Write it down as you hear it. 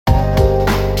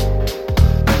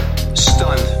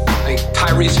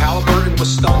Tyrese Halliburton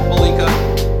was stunned, Malika.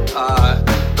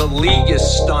 The league is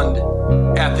stunned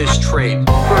at this trade.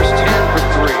 First 10 for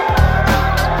 3.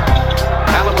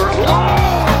 Halliburton.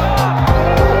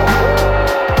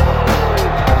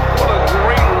 What a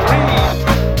great read.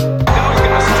 Now he's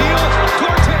going to steal.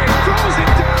 Corte throws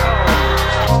it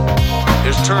down.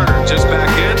 Here's Turner just back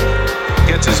in.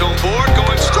 Gets his own board.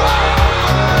 Going strong.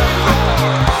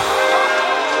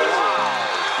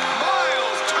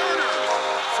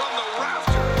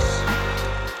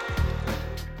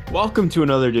 Welcome to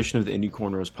another edition of the Indie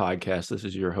Cornrows podcast. This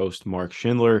is your host, Mark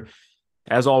Schindler.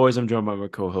 As always, I'm joined by my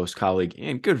co-host, colleague,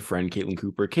 and good friend, Caitlin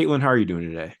Cooper. Caitlin, how are you doing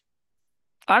today?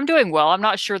 I'm doing well. I'm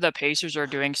not sure the Pacers are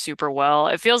doing super well.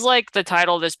 It feels like the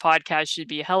title of this podcast should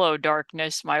be Hello,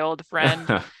 Darkness, My Old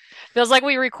Friend. Feels like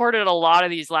we recorded a lot of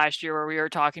these last year where we were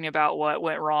talking about what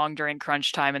went wrong during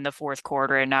crunch time in the fourth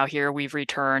quarter, and now here we've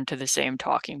returned to the same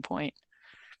talking point.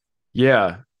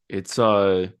 Yeah, it's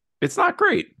not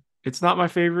great. It's not my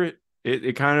favorite.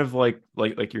 It kind of like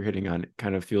you're hitting on, it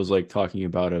kind of feels like talking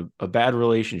about a bad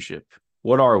relationship.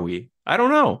 What are we? I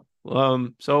don't know.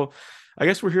 So I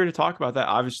guess we're here to talk about that.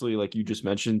 Obviously, like you just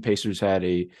mentioned, Pacers had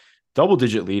a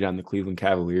double-digit lead on the Cleveland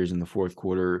Cavaliers in the fourth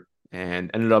quarter and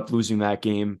ended up losing that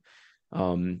game.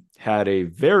 Had a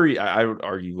very, I would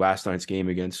argue, last night's game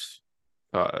against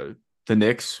the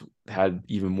Knicks had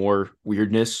even more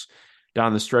weirdness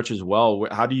down the stretch as well.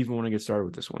 How do you even want to get started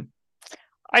with this one?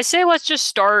 I say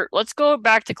let's go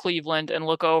back to Cleveland and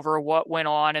look over what went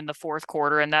on in the fourth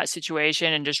quarter in that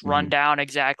situation and just run down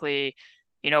exactly,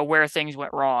 where things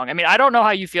went wrong. I mean, I don't know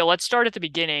how you feel. Let's start at the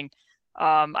beginning.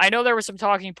 I know there were some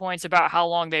talking points about how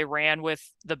long they ran with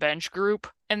the bench group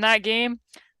in that game.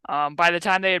 By the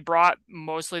time they had brought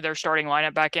mostly their starting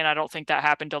lineup back in, I don't think that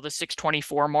happened until the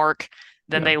 6:24 mark.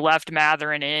 Then they left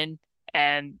Mathurin in,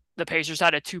 and the Pacers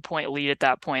had a 2-point lead at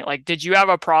that point. Like, did you have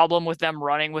a problem with them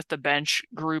running with the bench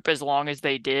group as long as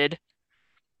they did?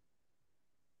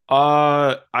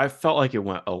 I felt like it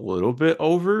went a little bit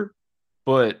over,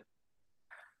 but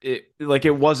it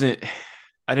wasn't,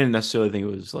 I didn't necessarily think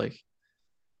it was like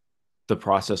the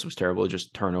process was terrible,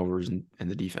 just turnovers and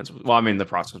the defense was, well, I mean, the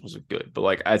process wasn't good, but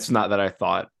like, it's not that I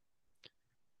thought,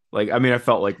 like, I mean, I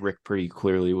felt like Rick pretty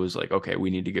clearly was like, okay, we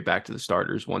need to get back to the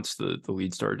starters once the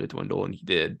lead started to dwindle, and he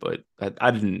did. But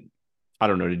I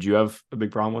don't know. Did you have a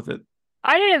big problem with it?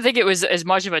 I didn't think it was as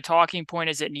much of a talking point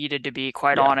as it needed to be,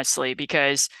 quite honestly,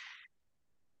 because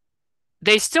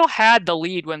they still had the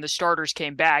lead when the starters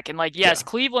came back. And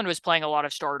Cleveland was playing a lot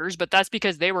of starters, but that's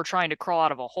because they were trying to crawl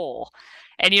out of a hole.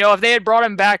 And, if they had brought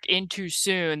him back in too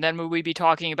soon, then would we be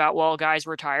talking about, well, guys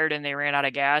were tired and they ran out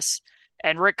of gas?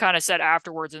 And Rick kind of said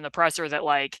afterwards in the presser that,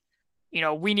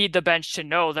 we need the bench to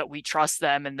know that we trust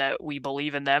them and that we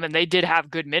believe in them. And they did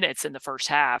have good minutes in the first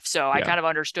half. So I kind of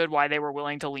understood why they were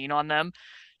willing to lean on them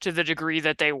to the degree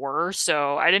that they were.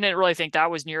 So I didn't really think that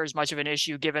was near as much of an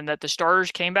issue, given that the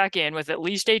starters came back in with at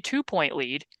least a 2-point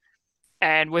lead.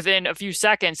 And within a few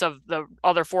seconds of the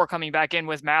other 4 coming back in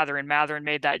with Mathurin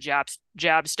made that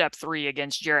jab step 3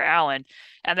 against Jarrett Allen.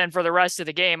 And then for the rest of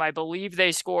the game, I believe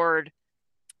they scored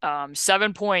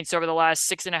 7 points over the last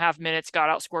 6.5 minutes,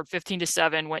 got outscored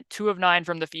 15-7, went 2 of 9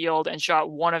 from the field and shot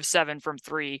 1 of 7 from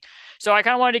 3. So I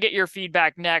kind of wanted to get your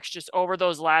feedback next, just over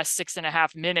those last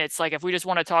 6.5 minutes. Like, if we just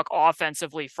want to talk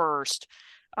offensively first,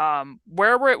 what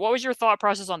was your thought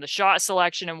process on the shot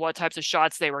selection and what types of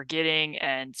shots they were getting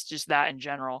and just that in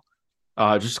general?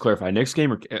 Just to clarify, Knicks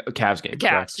game or Cavs game?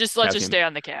 Cavs. Let's just stay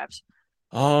on the Cavs.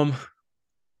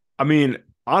 I mean,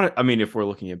 if we're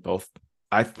looking at both,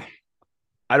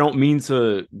 I don't mean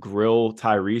to grill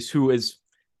Tyrese, who is,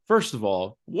 first of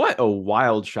all, what a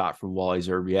wild shot from Wally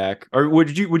Szczerbiak. Or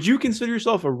would you consider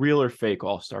yourself a real or fake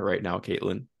All-Star right now,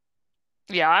 Caitlin?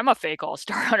 Yeah, I'm a fake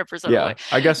All-Star, 100%. Yeah,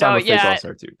 I guess I'm a fake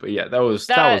All-Star too. But yeah, that was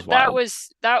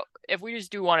wild. If we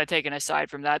just do want to take an aside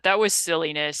from that, that was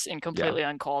silliness and completely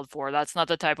uncalled for. That's not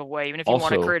the type of way. Even if you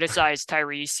want to criticize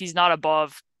Tyrese, he's not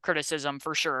above criticism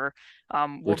for sure.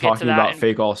 We're talking about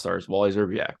fake All-Stars, Wally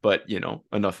Szczerbiak, but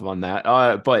enough on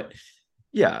that. But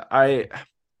yeah,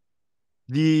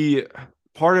 the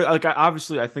part of, like,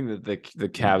 obviously I think that the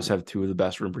Cavs have 2 of the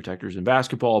best rim protectors in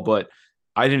basketball, but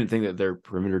I didn't think that their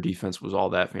perimeter defense was all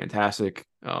that fantastic.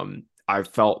 I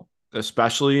felt,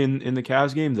 especially in the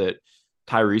Cavs game, that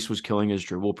Tyrese was killing his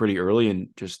dribble pretty early and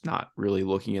just not really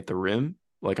looking at the rim.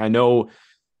 Like, I know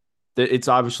that it's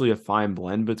obviously a fine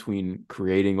blend between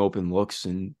creating open looks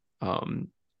and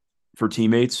for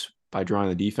teammates by drawing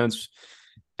the defense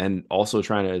and also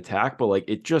trying to attack, but like,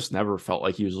 it just never felt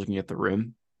like he was looking at the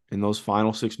rim in those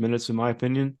final 6 minutes, in my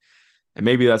opinion. And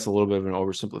maybe that's a little bit of an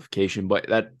oversimplification, but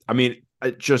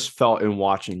it just felt in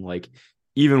watching, like,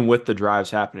 even with the drives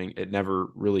happening, it never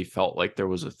really felt like there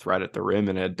was a threat at the rim.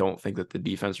 And I don't think that the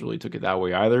defense really took it that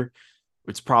way either.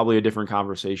 It's probably a different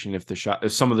conversation if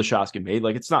some of the shots get made.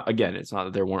 Like it's not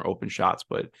that there weren't open shots,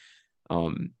 but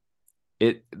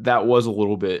that was a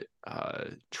little bit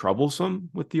troublesome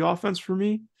with the offense for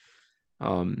me.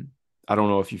 I don't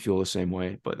know if you feel the same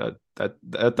way, but that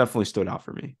definitely stood out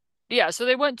for me. Yeah, so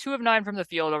they went 2 of 9 from the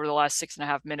field over the last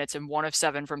 6.5 minutes and 1 of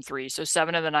 7 from three. So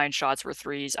 7 of the 9 shots were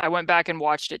threes. I went back and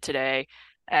watched it today,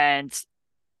 and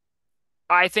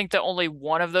I think that only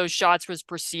one of those shots was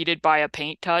preceded by a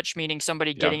paint touch, meaning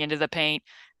somebody getting into the paint,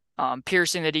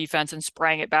 piercing the defense and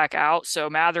spraying it back out. So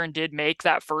Mathurin did make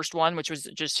that first one, which was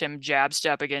just him jab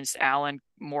step against Allen,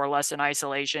 more or less in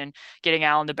isolation, getting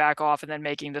Allen to back off and then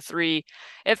making the three.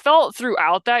 It felt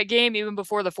throughout that game, even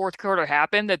before the fourth quarter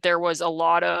happened, that there was a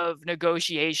lot of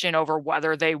negotiation over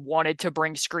whether they wanted to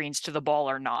bring screens to the ball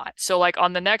or not. So like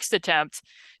on the next attempt,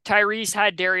 Tyrese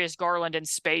had Darius Garland in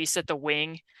space at the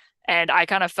wing. And I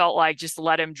kind of felt like just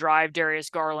let him drive Darius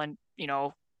Garland,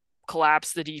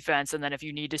 collapse the defense. And then if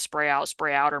you need to spray out,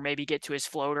 or maybe get to his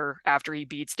floater after he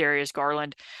beats Darius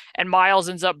Garland. And Miles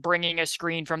ends up bringing a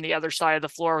screen from the other side of the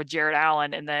floor with Jarrett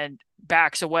Allen and then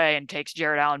backs away and takes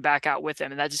Jarrett Allen back out with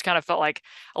him. And that just kind of felt like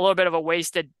a little bit of a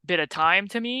wasted bit of time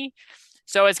to me.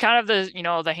 So it's kind of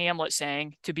the Hamlet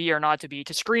saying, to be or not to be,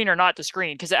 to screen or not to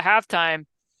screen. Because at halftime,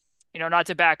 not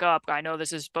to back up, I know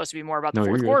this is supposed to be more about the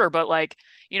fourth quarter, but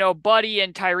Buddy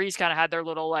and Tyrese kind of had their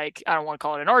little, I don't want to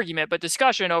call it an argument, but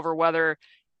discussion over whether,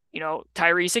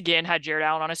 Tyrese again had Jarrett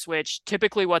Allen on a switch.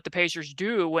 Typically what the Pacers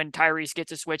do when Tyrese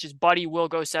gets a switch is Buddy will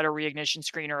go set a reignition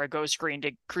screen or a go screen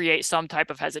to create some type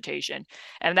of hesitation.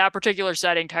 And in that particular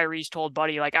setting, Tyrese told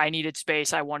Buddy, I needed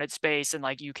space. I wanted space. And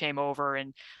you came over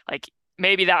and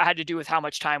maybe that had to do with how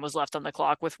much time was left on the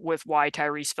clock with why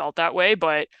Tyrese felt that way.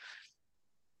 But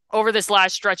over this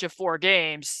last stretch of 4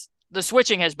 games, the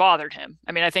switching has bothered him.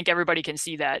 I mean, I think everybody can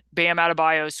see that. Bam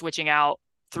Adebayo switching out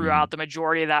throughout the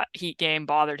majority of that Heat game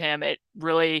bothered him. It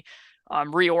really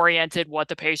reoriented what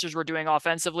the Pacers were doing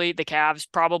offensively. The Cavs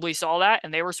probably saw that,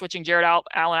 and they were switching Jarrett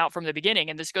Allen out from the beginning.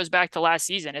 And this goes back to last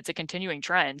season. It's a continuing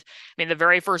trend. I mean, the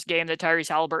very first game that Tyrese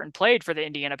Halliburton played for the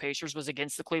Indiana Pacers was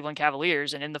against the Cleveland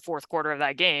Cavaliers. And in the fourth quarter of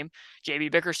that game,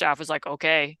 JB Bickerstaff was like,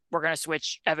 okay, we're going to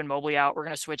switch Evan Mobley out. We're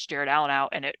going to switch Jarrett Allen out.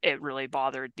 And it really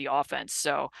bothered the offense.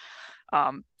 So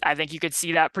I think you could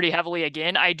see that pretty heavily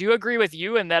again. I do agree with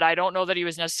you in that I don't know that he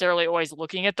was necessarily always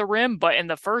looking at the rim, but in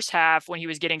the first half, when he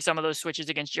was getting some of those switches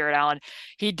against Jarrett Allen,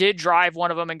 he did drive one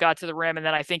of them and got to the rim. And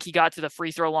then I think he got to the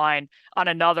free throw line on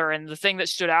another. And the thing that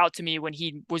stood out to me when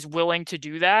he was willing to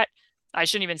do that, I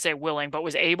shouldn't even say willing, but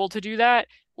was able to do that,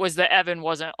 was that Evan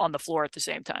wasn't on the floor at the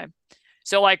same time.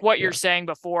 So what you're saying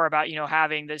before about,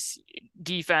 having this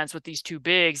defense with these two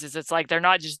bigs is it's they're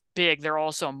not just big, they're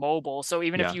also mobile. So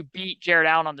even if you beat Jarrett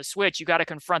Allen on the switch, you got to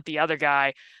confront the other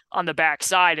guy on the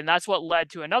backside. And that's what led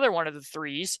to another one of the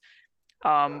threes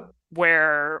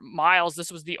where Miles,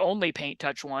 this was the only paint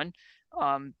touch one.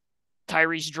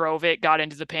 Tyrese drove it, got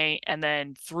into the paint, and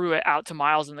then threw it out to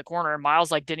Miles in the corner. And Miles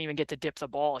didn't even get to dip the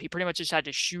ball. He pretty much just had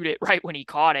to shoot it right when he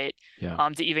caught it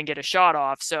to even get a shot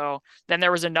off. So then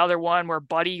there was another one where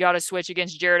Buddy got a switch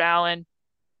against Jarrett Allen.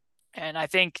 And I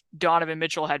think Donovan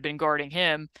Mitchell had been guarding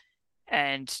him.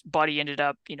 And Buddy ended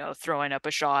up, throwing up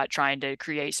a shot, trying to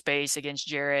create space against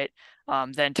Jarrett.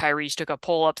 Then Tyrese took a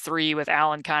pull-up three with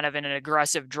Allen kind of in an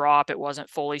aggressive drop. It wasn't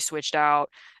fully switched out.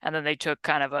 And then they took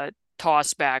kind of a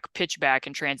toss back, pitch back,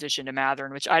 and transition to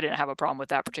Mathurin, which I didn't have a problem with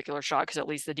that particular shot because at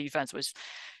least the defense was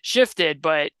shifted.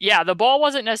 But yeah, the ball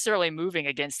wasn't necessarily moving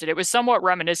against it. It was somewhat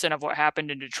reminiscent of what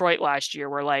happened in Detroit last year,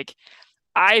 where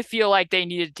I feel like they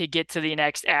needed to get to the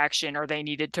next action, or they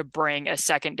needed to bring a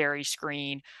secondary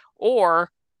screen,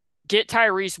 or get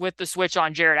Tyrese with the switch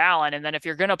on Jarrett Allen. And then if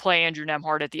you're going to play Andrew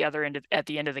Nembhard at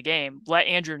the end of the game, let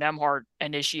Andrew Nembhard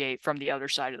initiate from the other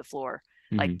side of the floor.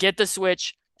 Mm-hmm. Get the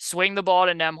switch, swing the ball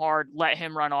to Nembhard, let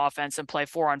him run offense and play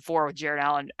 4-on-4 with Jarrett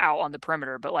Allen out on the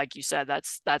perimeter. But like you said,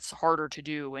 that's harder to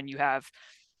do when you have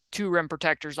 2 rim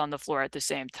protectors on the floor at the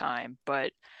same time.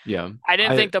 But yeah,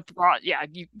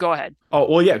 you go ahead. Oh,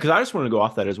 well, yeah, because I just want to go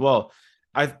off that as well.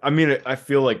 I mean, I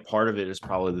feel like part of it is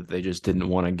probably that they just didn't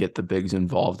want to get the bigs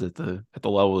involved at the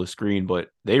level of the screen, but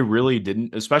they really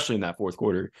didn't, especially in that fourth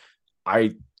quarter.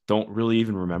 I don't really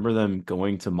even remember them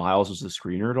going to Miles as the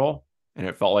screener at all. And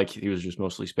it felt like he was just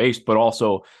mostly spaced, but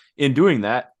also in doing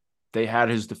that, they had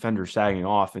his defender sagging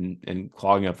off and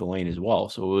clogging up the lane as well.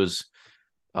 So it was,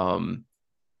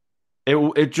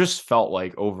 it just felt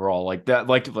like overall like that,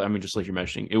 just like you're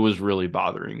mentioning, it was really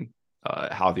bothering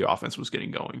how the offense was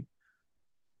getting going.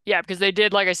 Yeah, because they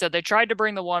did, like I said, they tried to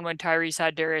bring the one when Tyrese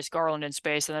had Darius Garland in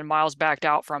space, and then Miles backed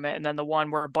out from it, and then the one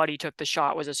where Buddy took the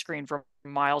shot was a screen from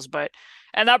Miles.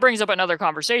 And that brings up another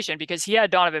conversation because he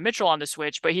had Donovan Mitchell on the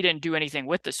switch, but he didn't do anything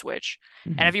with the switch.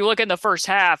 And if you look in the first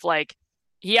half, like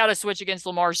he had a switch against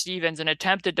Lamar Stevens and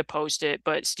attempted to post it,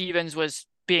 but Stevens was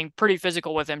being pretty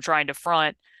physical with him trying to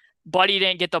front. Buddy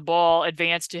didn't get the ball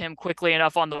advanced to him quickly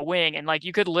enough on the wing, and like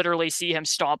you could literally see him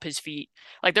stomp his feet.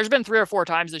 Like there's been 3 or 4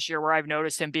 times this year where I've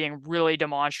noticed him being really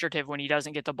demonstrative when he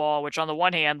doesn't get the ball, which on the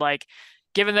one hand, like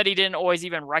given that he didn't always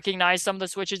even recognize some of the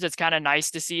switches, it's kind of nice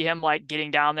to see him like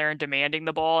getting down there and demanding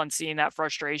the ball and seeing that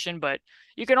frustration. But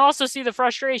you can also see the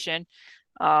frustration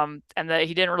and that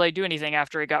he didn't really do anything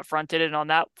after he got fronted. And on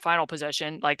that final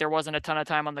possession, like there wasn't a ton of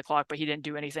time on the clock, but he didn't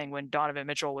do anything when Donovan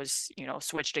Mitchell was,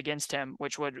 switched against him,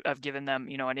 which would have given them,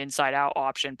 an inside out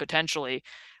option potentially.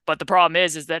 But the problem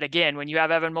is that again, when you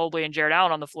have Evan Mobley and Jarrett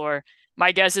Allen on the floor,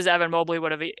 my guess is Evan Mobley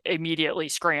would have immediately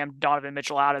scrammed Donovan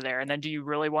Mitchell out of there. And then do you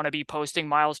really want to be posting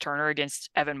Miles Turner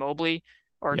against Evan Mobley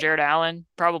or Jarrett Allen?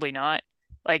 Probably not.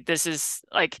 Like this is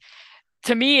like,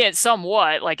 to me, it's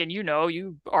somewhat like, and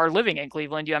you are living in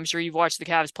Cleveland. I'm sure you've watched the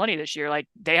Cavs plenty this year. Like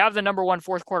they have the number one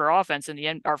fourth quarter offense in the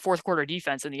end, or fourth quarter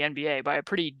defense in the NBA by a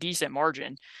pretty decent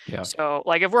margin. Yeah. So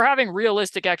like if we're having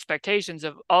realistic expectations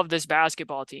of this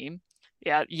basketball team,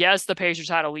 yeah, yes, the Pacers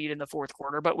had a lead in the fourth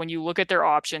quarter, but when you look at their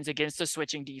options against the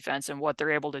switching defense and what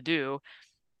they're able to do,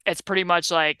 it's pretty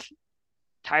much like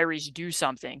Tyrese, do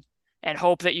something and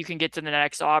hope that you can get to the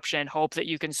next option, hope that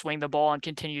you can swing the ball and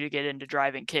continue to get into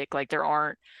drive and kick. Like there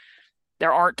aren't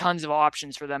tons of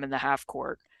options for them in the half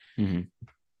court. Mm-hmm.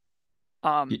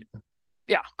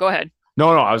 Yeah, go ahead. No,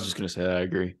 I was just going to say that. I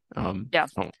agree. Yeah.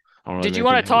 I don't really Did you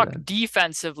want to talk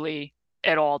defensively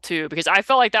at all too? Because I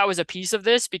felt like that was a piece of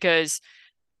this, because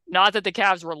not that the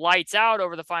Cavs were lights out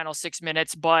over the final 6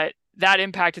 minutes, but that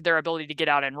impacted their ability to get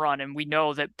out and run. And we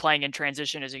know that playing in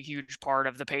transition is a huge part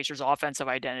of the Pacers' offensive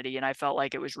identity. And I felt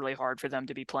like it was really hard for them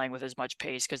to be playing with as much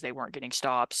pace because they weren't getting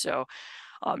stops. So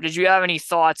did you have any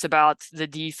thoughts about the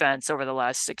defense over the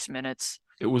last 6 minutes?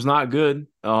 It was not good.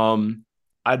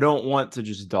 I don't want to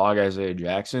just dog Isaiah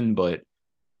Jackson, but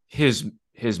his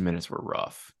minutes were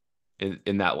rough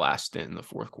in that last stint in the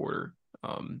fourth quarter.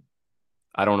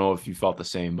 I don't know if you felt the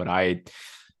same, but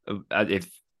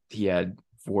if he had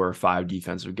 4 or 5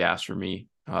 defensive gaps for me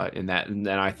in that, and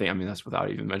then I think, that's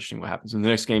without even mentioning what happens in the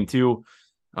next game too.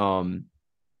 Overall,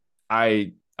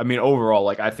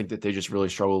 like I think that they just really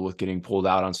struggled with getting pulled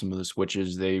out on some of the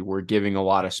switches. They were giving a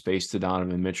lot of space to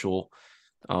Donovan Mitchell.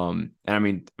 And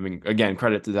again,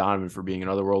 credit to Donovan for being an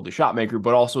otherworldly shot maker,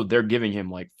 but also they're giving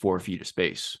him like 4 feet of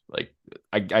space. Like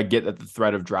I get that the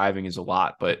threat of driving is a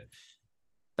lot, but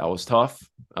that was tough.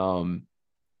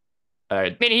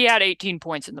 He had 18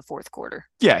 points in the fourth quarter.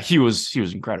 Yeah, he was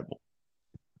incredible.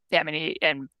 Yeah, he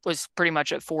was pretty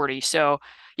much at 40. So,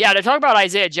 yeah, to talk about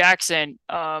Isaiah Jackson,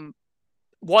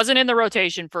 wasn't in the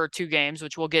rotation for 2 games,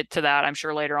 which we'll get to that, I'm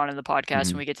sure, later on in the podcast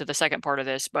when we get to the second part of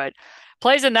this. But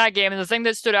plays in that game, and the thing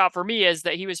that stood out for me is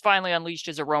that he was finally unleashed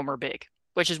as a roamer big,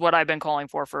 which is what I've been calling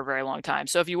for a very long time.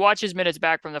 So if you watch his minutes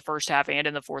back from the first half and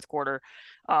in the fourth quarter,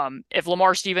 if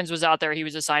Lamar Stevens was out there, he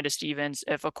was assigned to Stevens.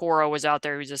 If Okoro was out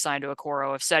there, he was assigned to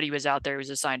Okoro. If Seti was out there, he was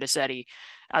assigned to Seti.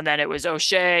 And then it was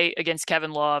O'Shea against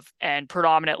Kevin Love and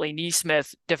predominantly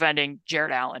Nesmith defending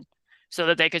Jarrett Allen, so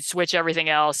that they could switch everything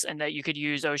else and that you could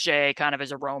use O'Shea kind of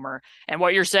as a roamer. And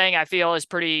what you're saying, I feel, is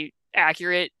pretty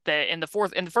accurate. That in the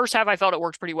first half, I felt it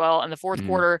worked pretty well. In the fourth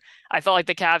quarter, I felt like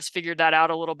the Cavs figured that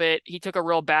out a little bit. He took a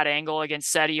real bad angle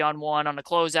against Seti on the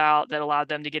closeout that allowed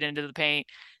them to get into the paint.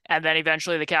 And then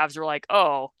eventually the Cavs were like,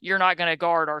 oh, you're not going to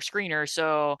guard our screener,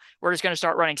 so we're just going to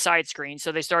start running side screens.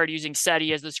 So they started using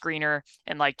Seti as the screener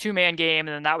in like 2-man game,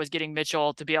 and then that was getting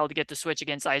Mitchell to be able to get the switch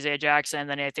against Isaiah Jackson. And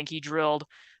then I think he drilled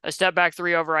a step back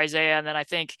 3 over Isaiah, and then I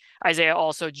think Isaiah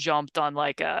also jumped on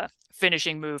like a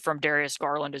finishing move from Darius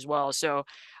Garland as well. So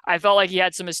I felt like he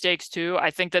had some mistakes too. I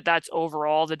think that that's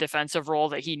overall the defensive role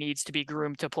that he needs to be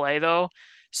groomed to play though.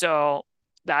 So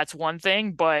that's one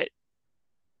thing. But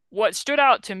what stood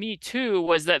out to me too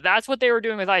was that that's what they were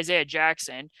doing with Isaiah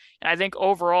Jackson. And I think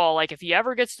overall, like if he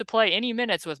ever gets to play any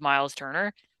minutes with Miles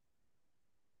Turner,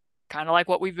 kind of like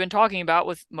what we've been talking about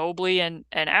with Mobley and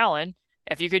Allen,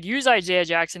 if you could use Isaiah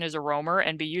Jackson as a roamer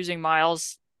and be using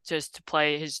Miles just to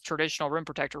play his traditional rim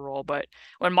protector role. But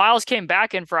when Miles came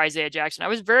back in for Isaiah Jackson, I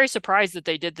was very surprised that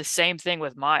they did the same thing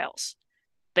with Miles.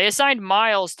 They assigned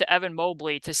Miles to Evan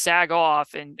Mobley to sag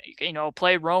off and,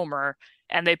 play roamer.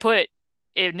 And they put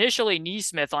initially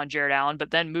Nesmith on Jarrett Allen,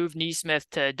 but then moved Nesmith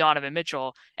to Donovan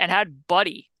Mitchell and had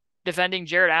Buddy defending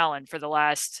Jarrett Allen for the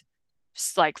last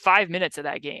like 5 minutes of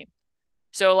that game.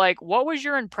 So, like, what was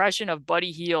your impression of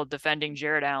Buddy Hield defending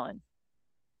Jarrett Allen?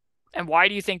 And why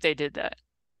do you think they did that?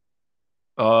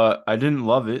 I didn't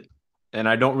love it, and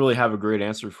I don't really have a great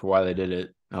answer for why they did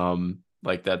it.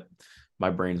 Like that, my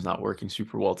brain's not working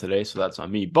super well today, so that's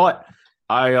on me. But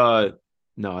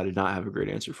no, I did not have a great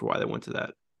answer for why they went to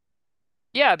that.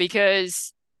 Yeah,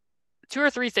 because two or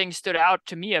three things stood out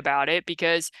to me about it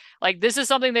because like this is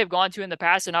something they've gone to in the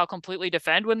past and I'll completely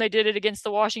defend when they did it against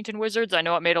the Washington Wizards. I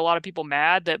know it made a lot of people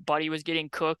mad that Buddy was getting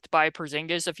cooked by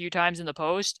Porzingis a few times in the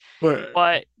post,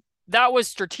 but that was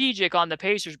strategic on the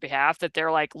Pacers' behalf that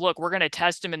they're like, look, we're going to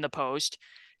test him in the post,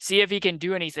 see if he can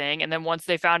do anything. And then once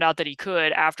they found out that he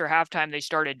could, after halftime, they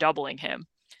started doubling him.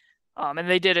 And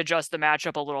they did adjust the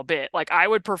matchup a little bit. Like I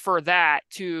would prefer that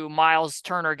to Miles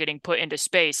Turner getting put into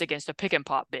space against a pick and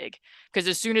pop big. Because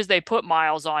as soon as they put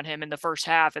Miles on him in the first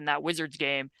half in that Wizards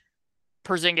game,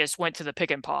 Porzingis went to the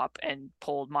pick and pop and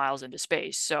pulled Miles into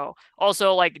space. So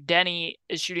also like Denny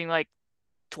is shooting like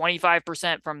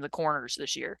 25% from the corners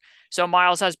this year. So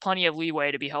Miles has plenty of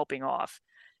leeway to be helping off.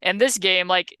 And this game,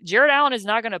 like Jarrett Allen is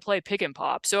not going to play pick and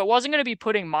pop. So it wasn't going to be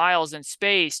putting Miles in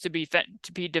space to be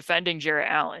defending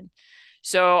Jarrett Allen.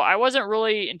 So I wasn't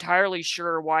really entirely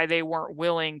sure why they weren't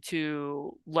willing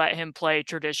to let him play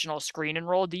traditional screen and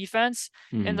roll defense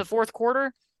in the fourth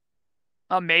quarter.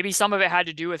 Maybe some of it had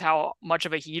to do with how much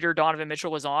of a heater Donovan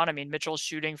Mitchell was on. I mean, Mitchell's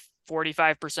shooting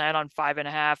 45% on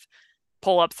 5.5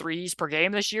 pull-up threes per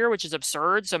game this year, which is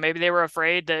absurd. So maybe they were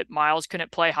afraid that Miles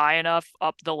couldn't play high enough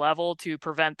up the level to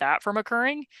prevent that from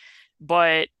occurring.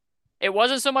 But it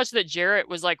wasn't so much that Jarrett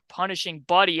was like punishing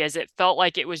Buddy as it felt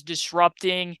like it was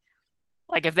disrupting.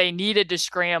 Like if they needed to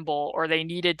scramble or they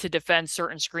needed to defend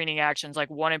certain screening actions, like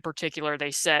one in particular,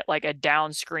 they set like a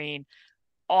down screen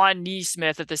on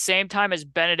Nesmith at the same time as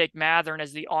Bennedict Mathurin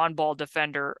as the on-ball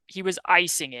defender. He was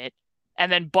icing it.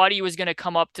 And then Buddy was going to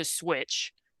come up to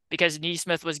switch because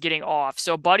Nesmith was getting off.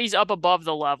 So Buddy's up above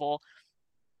the level.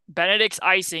 Benedict's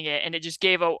icing it, and it just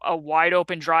gave a wide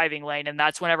open driving lane. And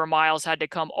that's whenever Miles had to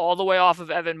come all the way off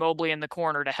of Evan Mobley in the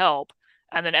corner to help.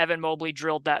 And then Evan Mobley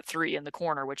drilled that three in the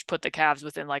corner, which put the Cavs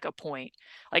within like a point.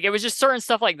 Like it was just certain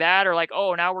stuff like that, or like,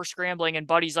 oh, now we're scrambling, and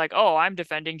Buddy's like, oh, I'm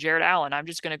defending Jarrett Allen. I'm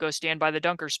just going to go stand by the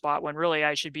dunker spot when really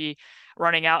I should be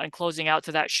running out and closing out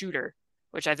to that shooter,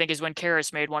 which I think is when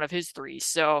Karras made one of his threes.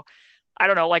 So I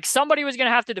don't know, like somebody was going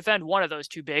to have to defend one of those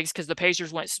two bigs because the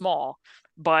Pacers went small.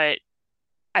 But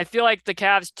I feel like the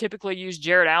Cavs typically use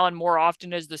Jarrett Allen more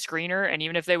often as the screener. And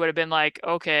even if they would have been like,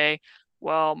 okay,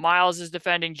 well, Miles is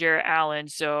defending Jarrett Allen,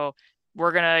 so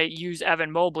we're going to use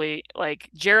Evan Mobley. Like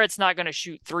Jarrett's not going to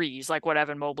shoot threes like what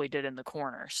Evan Mobley did in the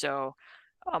corner. So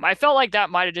I felt like that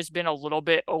might have just been a little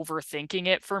bit overthinking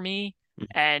it for me.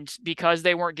 And because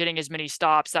they weren't getting as many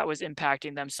stops, that was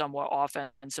impacting them somewhat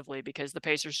offensively because the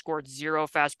Pacers scored 0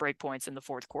 fast break points in the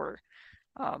fourth quarter,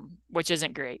 which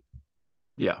isn't great.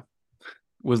 Yeah,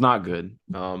 was not good.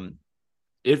 How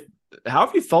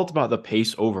have you felt about the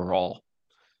pace overall?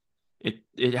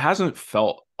 It hasn't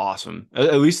felt awesome,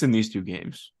 at least in these two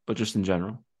games, but just in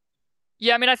general.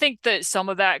 Yeah, I mean, I think that some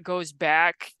of that goes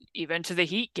back even to the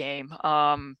Heat game.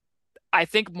 I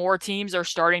think more teams are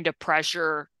starting to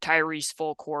pressure Tyrese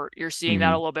full court. You're seeing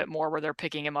that a little bit more where they're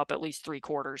picking him up at least 3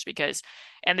 quarters because,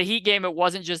 and the Heat game, it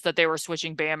wasn't just that they were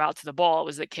switching Bam out to the ball. It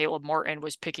was that Caleb Martin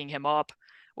was picking him up,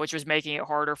 which was making it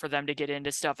harder for them to get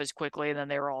into stuff as quickly. And then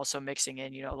they were also mixing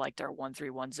in, like their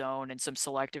 1-3-1 zone and some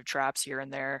selective traps here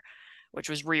and there, which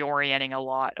was reorienting a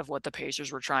lot of what the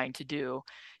Pacers were trying to do.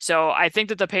 So I think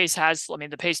that the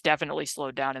pace definitely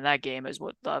slowed down in that game, is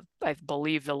what I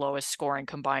believe the lowest scoring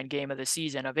combined game of the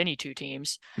season of any two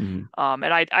teams. And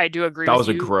I do agree with you. That was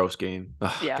a gross game.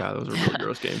 Oh, yeah. God, that was a really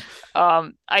gross game.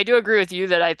 I do agree with you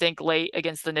that I think late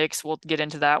against the Knicks, we'll get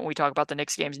into that when we talk about the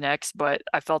Knicks games next, but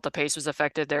I felt the pace was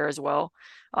affected there as well.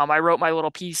 I wrote my little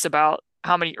piece about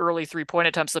how many early 3-point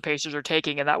attempts the Pacers are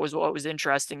taking. And that was what was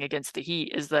interesting against the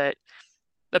Heat, is that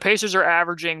the Pacers are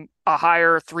averaging a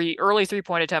higher early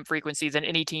 3-point attempt frequency than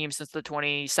any team since the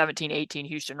 2017-18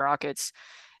 Houston Rockets.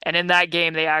 And in that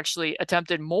game, they actually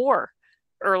attempted more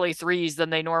early threes than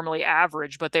they normally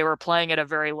average, but they were playing at a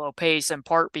very low pace, in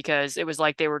part because it was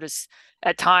like they were just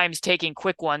at times taking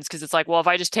quick ones, because it's like, well, if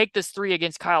I just take this 3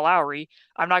 against Kyle Lowry,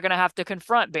 I'm not going to have to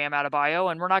confront Bam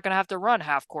Adebayo, and we're not going to have to run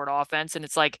half-court offense. And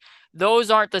it's like, those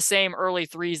aren't the same early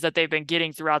threes that they've been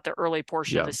getting throughout the early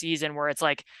portion of the season, where it's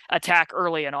like attack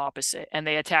early and opposite, and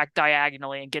they attack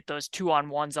diagonally and get those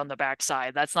 2-on-1s on the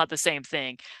backside. That's not the same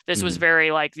thing. This was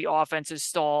very like the offense is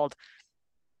stalled.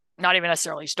 Not even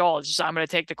necessarily stalled. It's just I'm going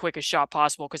to take the quickest shot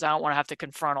possible because I don't want to have to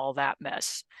confront all that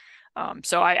mess.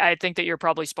 So I think that you're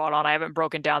probably spot on. I haven't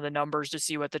broken down the numbers to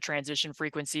see what the transition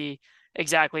frequency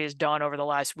exactly is done over the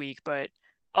last week, but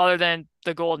other than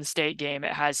the Golden State game,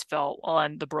 it has felt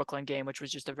on the Brooklyn game, which was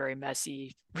just a very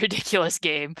messy, ridiculous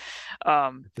game.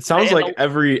 It sounds like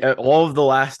all of the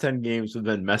last 10 games have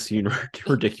been messy and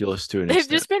ridiculous to an they've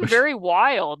extent. Just been very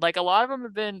wild. Like a lot of them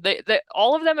have been,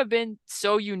 all of them have been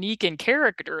so unique in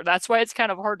character. That's why it's kind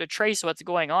of hard to trace what's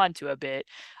going on to a bit,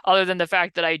 other than the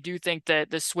fact that I do think that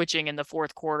the switching in the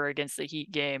fourth quarter against the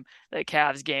Heat game, the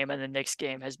Cavs game, and the Knicks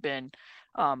game has been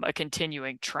a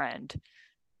continuing trend.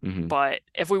 Mm-hmm. But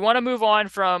if we want to move on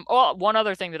from, one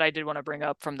other thing that I did want to bring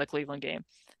up from the Cleveland game,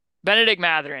 Bennedict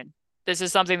Mathurin. This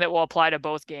is something that will apply to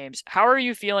both games. How are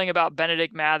you feeling about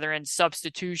Bennedict Mathurin's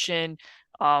substitution?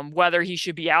 Whether he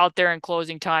should be out there in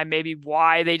closing time, maybe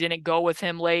why they didn't go with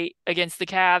him late against the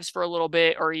Cavs for a little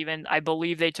bit, or even I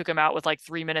believe they took him out with like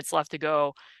 3 minutes left to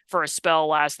go for a spell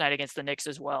last night against the Knicks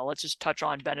as well. Let's just touch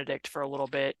on Bennedict for a little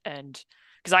bit, and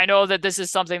because I know that this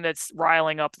is something that's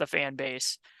riling up the fan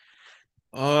base.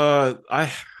 I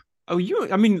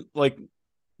mean, like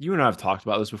you and I have talked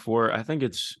about this before. I think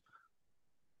it's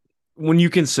when you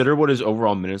consider what his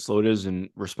overall minutes load is and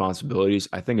responsibilities,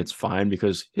 I think it's fine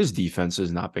because his defense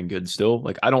has not been good still.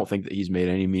 Like, I don't think that he's made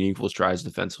any meaningful strides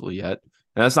defensively yet.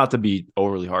 And that's not to be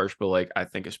overly harsh, but like, I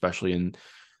think especially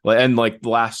like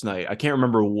last night, I can't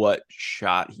remember what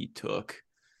shot he took,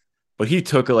 but he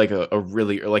took like a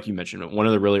really, like you mentioned, one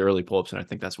of the really early pull-ups. And I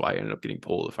think that's why he ended up getting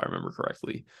pulled, if I remember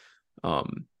correctly.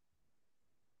 And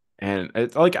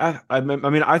it's like, I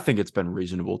mean, I think it's been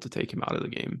reasonable to take him out of the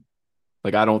game.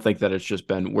 Like, I don't think that it's just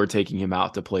been, we're taking him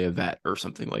out to play a vet or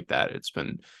something like that. It's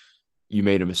been, you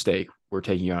made a mistake. We're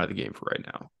taking you out of the game for right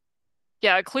now.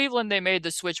 Yeah, at Cleveland, they made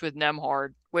the switch with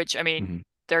Nembhard, which, I mean,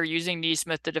 they're using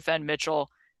Nesmith to defend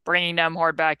Mitchell, bringing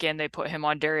Nembhard back in. They put him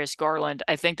on Darius Garland.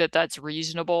 I think that that's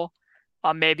reasonable.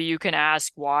 Maybe you can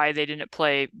ask why they didn't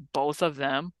play both of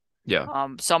them. Yeah.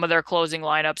 Some of their closing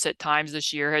lineups at times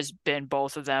this year has been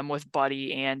both of them with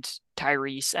Buddy and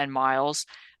Tyrese and Miles,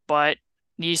 but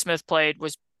Nesmith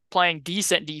was playing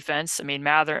decent defense. I mean,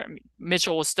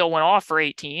 Mitchell still went off for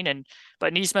 18,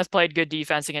 but Nesmith played good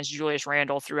defense against Julius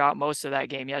Randle throughout most of that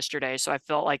game yesterday. So I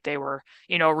felt like they were,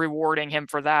 rewarding him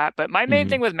for that. But my main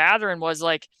thing with Mathurin was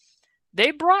like, they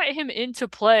brought him into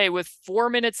play with 4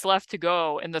 minutes left to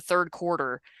go in the third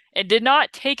quarter and did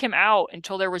not take him out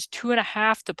until there was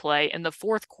 2.5 to play in the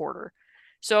fourth quarter.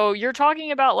 So you're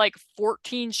talking about like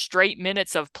 14 straight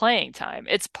minutes of playing time.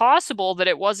 It's possible that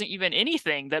it wasn't even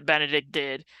anything that Bennedict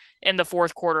did in the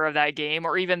fourth quarter of that game,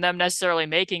 or even them necessarily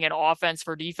making an offense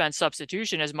for defense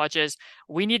substitution, as much as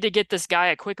we need to get this guy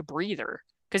a quick breather,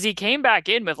 because he came back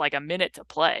in with like a minute to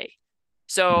play.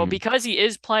 So because he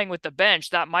is playing with the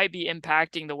bench, that might be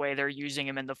impacting the way they're using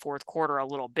him in the fourth quarter a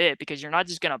little bit, because you're not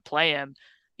just going to play him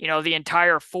the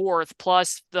entire fourth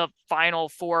plus the final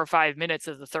 4 or 5 minutes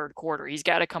of the third quarter. He's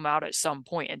got to come out at some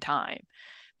point in time.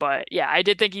 But yeah, I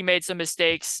did think he made some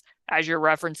mistakes, as you're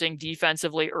referencing,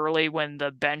 defensively early when the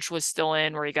bench was still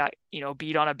in, where he got,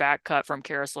 beat on a back cut from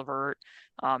Caris LeVert,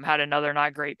 had another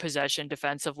not great possession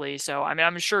defensively. So, I mean,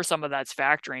 I'm sure some of that's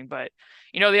factoring, but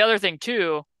the other thing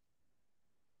too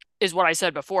is what I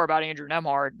said before about Andrew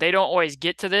Nembhard. They don't always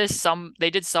get to this.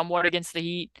 They did somewhat against the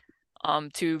Heat,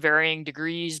 to varying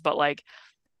degrees, but like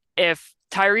if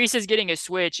Tyrese is getting a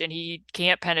switch and he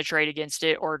can't penetrate against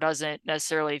it, or doesn't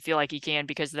necessarily feel like he can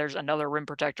because there's another rim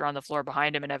protector on the floor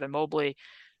behind him and Evan Mobley,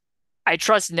 I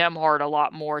trust Nembhard a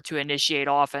lot more to initiate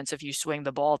offense if you swing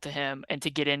the ball to him and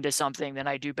to get into something than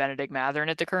I do Bennedict Mathurin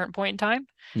at the current point in time.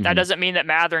 That doesn't mean that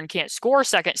Mathurin can't score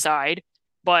second side,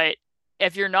 but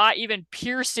if you're not even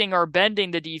piercing or bending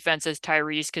the defense as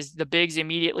Tyrese, because the big's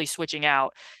immediately switching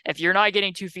out, if you're not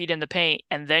getting 2 feet in the paint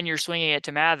and then you're swinging it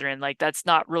to Mathurin, like that's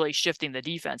not really shifting the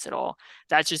defense at all.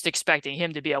 That's just expecting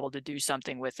him to be able to do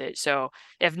something with it. So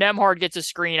if Nembhard gets a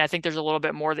screen, I think there's a little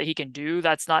bit more that he can do.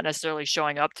 That's not necessarily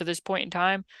showing up to this point in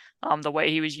time. The way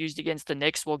he was used against the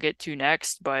Knicks, we'll get to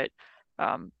next, but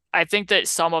I think that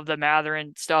some of the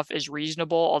Mathurin stuff is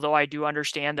reasonable, although I do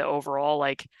understand that overall,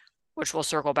 like, which we'll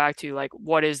circle back to, like,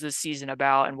 what is this season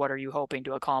about and what are you hoping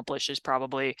to accomplish is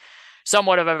probably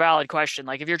somewhat of a valid question.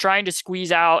 Like, if you're trying to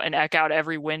squeeze out and eke out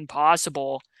every win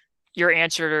possible, your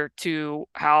answer to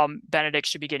how Bennedict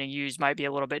should be getting used might be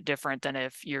a little bit different than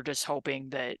if you're just hoping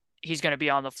that he's going to be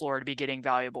on the floor to be getting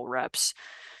valuable reps.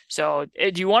 So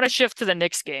do you want to shift to the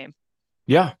Knicks game?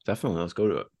 Yeah, definitely. Let's go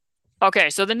to it. Okay,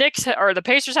 so the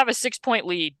Pacers have a 6-point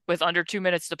lead with under 2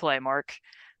 minutes to play, Mark.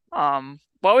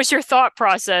 What was your thought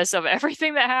process of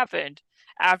everything that happened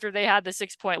after they had the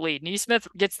 6-point lead? Nesmith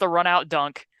gets the run out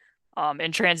dunk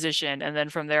in transition, and then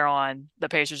from there on, the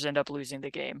Pacers end up losing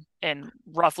the game in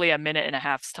roughly a minute and a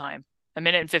half's time. A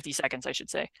minute and 50 seconds, I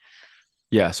should say.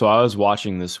 Yeah, so I was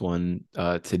watching this one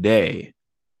today,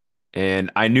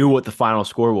 and I knew what the final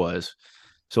score was.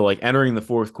 So like entering the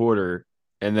fourth quarter,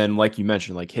 and then like you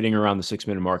mentioned, like hitting around the 6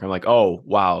 minute mark, I'm like, oh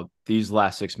wow, these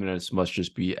last 6 minutes must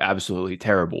just be absolutely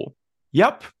terrible.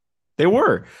 Yep, they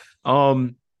were.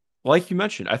 Um, like you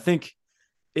mentioned, I think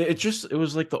it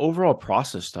was like the overall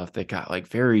process stuff that got like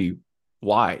very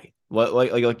why.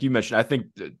 Like you mentioned, I think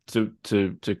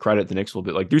to credit the Knicks a little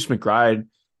bit, like Deuce McBride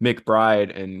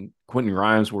and Quentin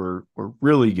Grimes were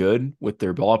really good with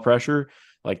their ball pressure.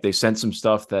 Like they sent some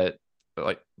stuff that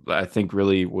like I think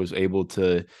really was able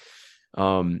to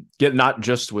get not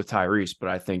just with Tyrese, but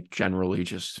I think generally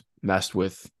just messed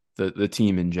with the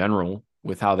team in general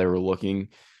with how they were looking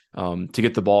to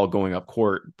get the ball going up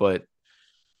court. But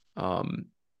um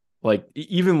like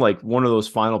even like one of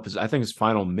those I think it's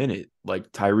final minute,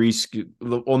 like Tyrese,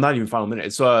 well, not even final minute.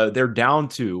 It's they're down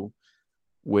two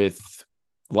with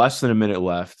less than a minute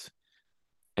left,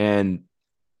 and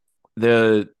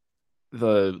the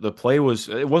the play was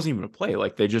it wasn't even a play.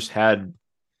 Like they just had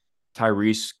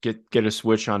Tyrese get a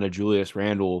switch on a Julius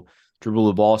Randle, dribble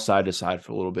the ball side to side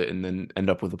for a little bit, and then end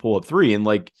up with a pull up three. And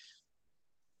like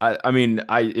I mean,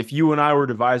 if you and I were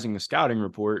devising a scouting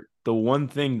report, the one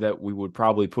thing that we would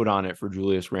probably put on it for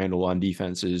Julius Randle on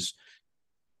defense is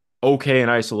okay in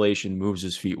isolation, moves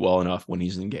his feet well enough when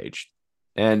he's engaged.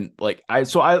 And like I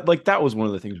like that was one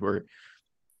of the things where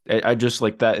I just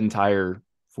like that entire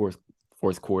fourth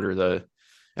quarter,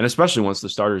 and especially once the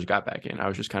starters got back in, I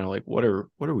was just kind of like, what are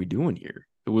we doing here?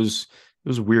 It was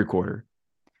a weird quarter.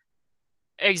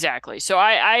 Exactly. So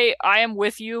I am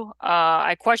with you.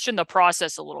 I question the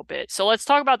process a little bit. So let's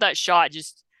talk about that shot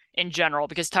just in general,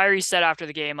 because Tyrese said after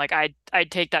the game, like I'd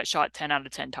take that shot 10 out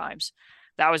of 10 times.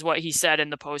 That was what he said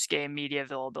in the post game media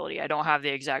availability. I don't have the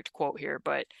exact quote here,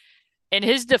 but in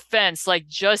his defense, like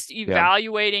just Yeah.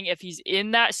 evaluating if he's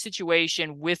in that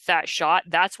situation with that shot,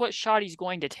 that's what shot he's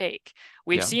going to take.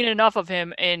 We've seen enough of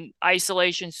him in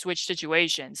isolation switch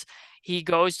situations. He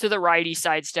goes to the righty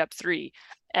side step three.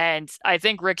 And I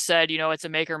think Rick said, it's a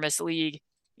make or miss league.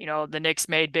 The Knicks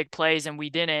made big plays and we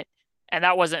didn't. And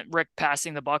that wasn't Rick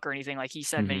passing the buck or anything. Like he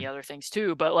said many other things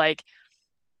too. But like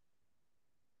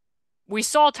we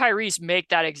saw Tyrese make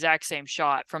that exact same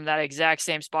shot from that exact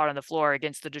same spot on the floor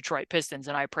against the Detroit Pistons,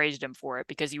 and I praised him for it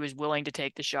because he was willing to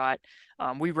take the shot.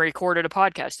 We recorded a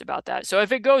podcast about that. So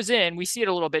if it goes in, we see it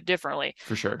a little bit differently.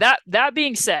 For sure. That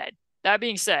being said,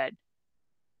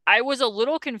 I was a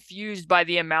little confused by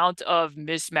the amount of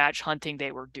mismatch hunting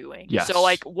they were doing. Yes. So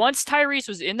like once Tyrese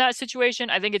was in that situation,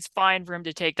 I think it's fine for him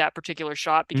to take that particular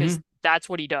shot because that's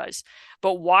what he does.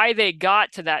 But why they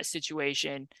got to that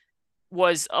situation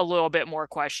was a little bit more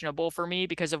questionable for me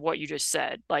because of what you just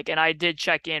said. Like, and I did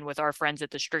check in with our friends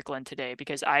at the Strickland today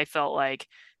because I felt like,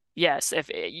 yes, if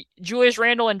Julius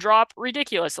Randle and drop,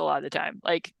 ridiculous a lot of the time,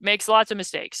 like makes lots of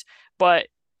mistakes, but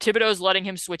Thibodeau's letting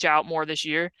him switch out more this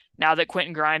year. Now that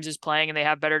Quentin Grimes is playing and they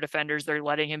have better defenders, they're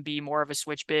letting him be more of a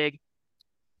switch big.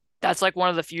 That's like one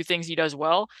of the few things he does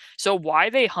well. So why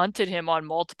they hunted him on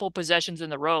multiple possessions in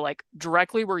the row, like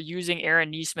directly were using Aaron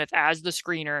Nesmith as the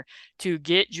screener to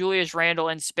get Julius Randle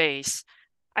in space,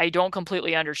 I don't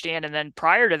completely understand. And then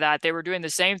prior to that, they were doing the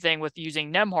same thing with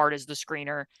using Nembhard as the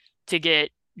screener to get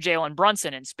Jalen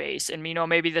Brunson in space. And,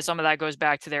 maybe some of that goes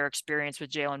back to their experience with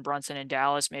Jalen Brunson in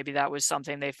Dallas. Maybe that was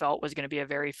something they felt was going to be a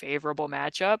very favorable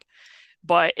matchup.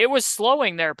 But it was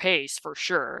slowing their pace for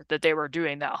sure that they were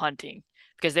doing that hunting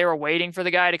because they were waiting for the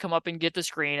guy to come up and get the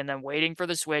screen and then waiting for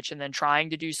the switch and then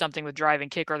trying to do something with drive and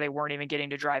kick, or they weren't even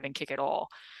getting to drive and kick at all.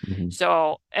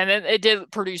 So, and then it did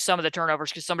produce some of the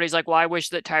turnovers because somebody's like, well, I wish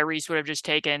that Tyrese would have just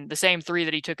taken the same three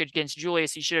that he took against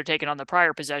Julius. He should have taken on the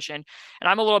prior possession. And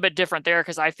I'm a little bit different there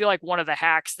because I feel like one of the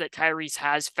hacks that Tyrese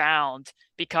has found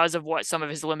because of what some of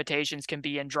his limitations can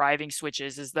be in driving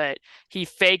switches is that he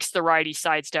fakes the righty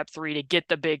side step three to get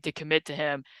the big to commit to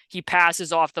him. He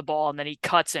passes off the ball and then he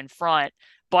cuts in front.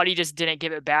 Buddy just didn't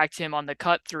give it back to him on the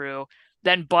cut through.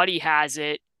 Then Buddy has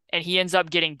it and he ends up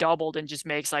getting doubled and just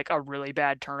makes like a really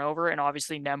bad turnover. And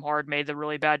obviously Nembhard made the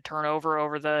really bad turnover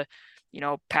over the,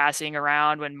 passing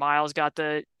around when Miles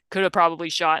could have probably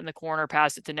shot in the corner,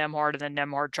 passed it to Nembhard, and then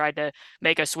Nembhard tried to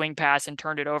make a swing pass and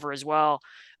turned it over as well.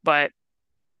 But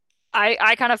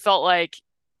I kind of felt like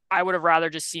I would have rather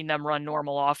just seen them run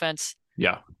normal offense.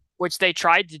 Yeah. Which they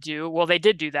tried to do. Well, they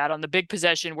did do that on the big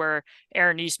possession where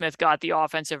Aaron Nesmith got the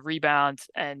offensive rebound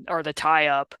or the tie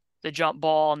up, the jump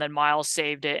ball, and then Miles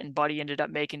saved it and Buddy ended up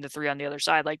making the three on the other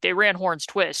side. Like they ran Horn's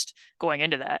twist going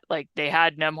into that. Like they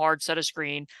had Nembhard set a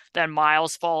screen, then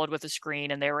Miles followed with a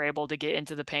screen and they were able to get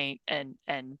into the paint and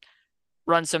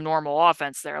run some normal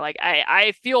offense there. Like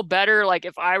I feel better. Like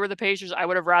if I were the Pacers, I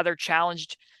would have rather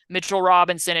challenged Mitchell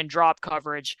Robinson in drop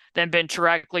coverage than been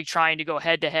directly trying to go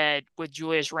head to head with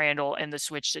Julius Randle in the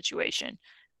switch situation.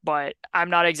 But I'm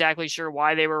not exactly sure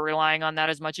why they were relying on that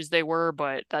as much as they were,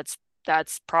 but that's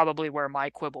probably where my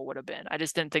quibble would have been. I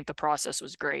just didn't think the process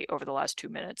was great over the last 2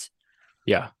 minutes.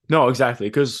 Yeah, no, exactly.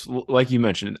 Because like you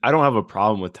mentioned, I don't have a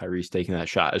problem with Tyrese taking that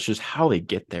shot. It's just how they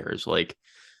get there is like,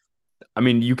 I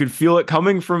mean, you could feel it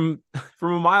coming from a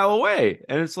mile away,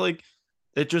 and it's like,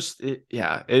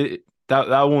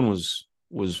 that one was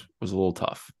a little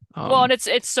tough. Well, and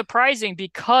it's surprising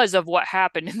because of what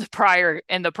happened in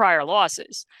the prior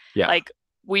losses. Yeah. Like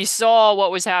we saw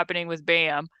what was happening with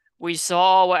Bam. We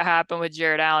saw what happened with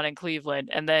Jarrett Allen in Cleveland,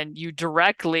 and then you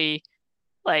directly,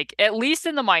 like at least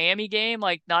in the Miami game,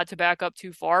 like not to back up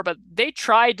too far, but they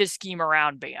tried to scheme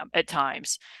around Bam at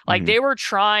times. Like they were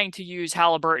trying to use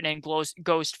Halliburton and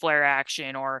ghost flare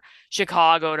action, or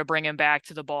Chicago to bring him back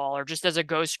to the ball, or just as a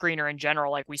ghost screener in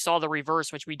general. Like we saw the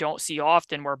reverse, which we don't see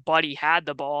often, where Buddy had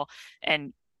the ball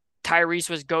and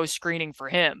Tyrese was ghost screening for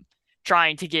him,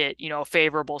 trying to get,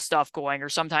 favorable stuff going. Or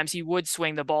sometimes he would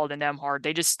swing the ball to Nembhard.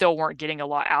 They just still weren't getting a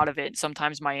lot out of it.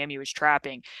 Sometimes Miami was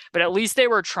trapping, but at least they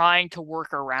were trying to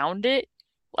work around it.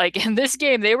 Like in this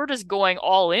game, they were just going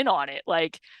all in on it.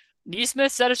 Like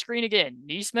Nesmith set a screen again.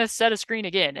 Nesmith set a screen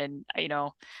again. And,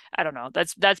 I don't know.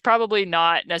 That's probably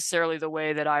not necessarily the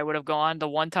way that I would have gone. The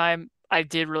one time I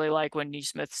did really like when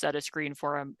Nesmith set a screen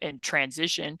for him in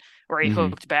transition, where he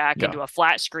hooked back into a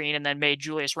flat screen and then made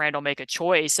Julius Randle make a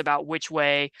choice about which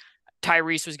way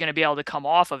Tyrese was going to be able to come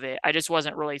off of it. I just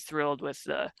wasn't really thrilled with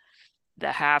the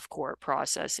half court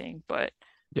processing. But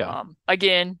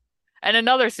again, and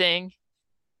another thing,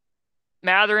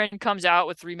 Mathurin comes out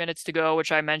with 3 minutes to go,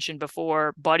 which I mentioned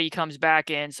before. Buddy comes back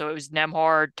in. So it was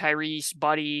Nembhard, Tyrese,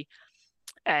 Buddy,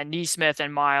 and Nesmith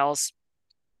and Miles.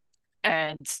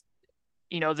 And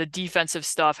the defensive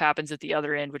stuff happens at the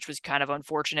other end, which was kind of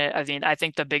unfortunate. I mean, I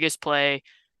think the biggest play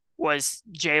was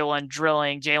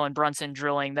Jalen Brunson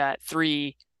drilling that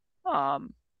three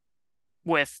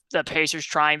with the Pacers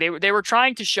trying. They were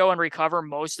trying to show and recover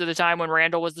most of the time when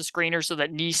Randle was the screener so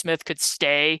that Nesmith could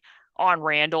stay on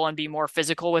Randle and be more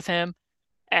physical with him.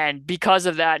 And because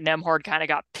of that, Nembhard kind of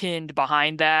got pinned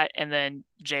behind that. And then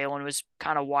Jalen was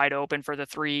kind of wide open for the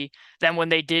three. Then when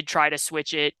they did try to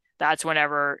switch it, that's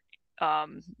whenever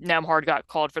Nembhard got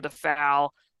called for the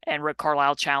foul and Rick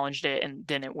Carlisle challenged it and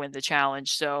didn't win the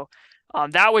challenge. So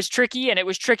that was tricky, and it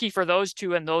was tricky for those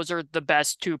two, and those are the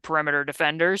best two perimeter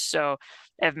defenders. So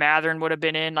if Mathurin would have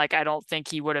been in, like, I don't think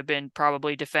he would have been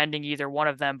probably defending either one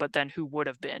of them, but then who would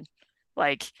have been?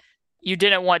 Like, you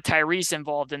didn't want Tyrese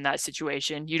involved in that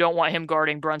situation. You don't want him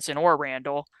guarding Brunson or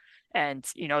Randle. And,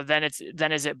 then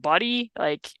is it Buddy?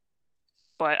 Like,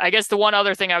 but I guess the one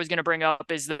other thing I was going to bring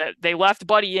up is that they left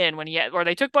Buddy in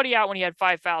they took Buddy out when he had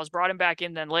 5 fouls, brought him back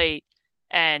in then late,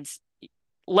 and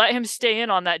let him stay in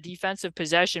on that defensive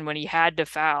possession when he had to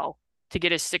foul to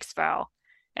get his 6th foul.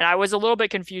 And I was a little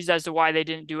bit confused as to why they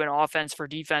didn't do an offense for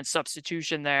defense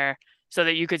substitution there so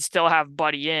that you could still have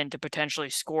Buddy in to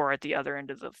potentially score at the other end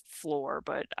of the floor.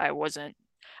 But I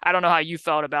don't know how you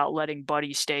felt about letting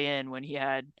Buddy stay in when he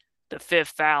had the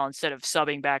 5th foul instead of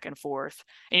subbing back and forth.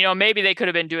 And, maybe they could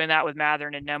have been doing that with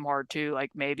Mathurin and Nembhard too.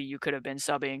 Like maybe you could have been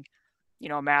subbing,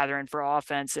 Mathurin for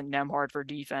offense and Nembhard for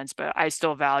defense. But I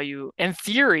still value, in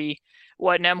theory,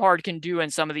 what Nembhard can do in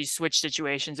some of these switch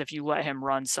situations if you let him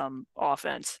run some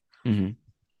offense.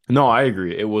 No, I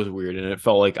agree. It was weird. And it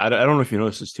felt like, I don't know if you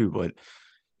noticed this too, but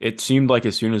it seemed like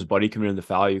as soon as Buddy committed the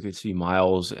foul, you could see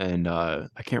Miles and I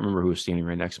can't remember who was standing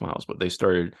right next to Miles, but they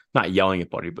started not yelling at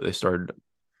Buddy, but they started,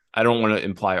 I don't want to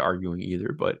imply arguing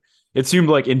either, but it seemed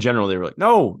like in general, they were like,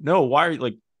 no, why are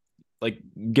you like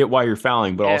get why you're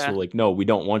fouling, but also like, no, we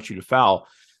don't want you to foul.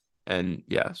 And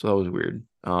so that was weird.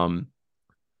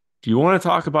 Do you want to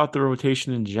talk about the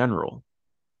rotation in general?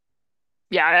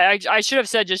 Yeah, I should have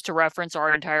said, just to reference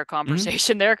our entire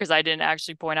conversation there, because I didn't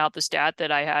actually point out the stat that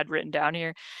I had written down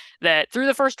here, that through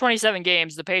the first 27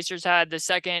 games, the Pacers had the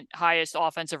second highest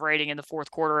offensive rating in the fourth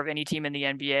quarter of any team in the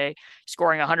NBA,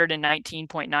 scoring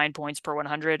 119.9 points per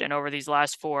 100. And over these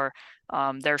last 4,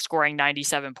 they're scoring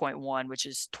 97.1, which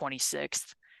is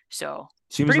 26th. So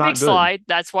seems pretty big good slide.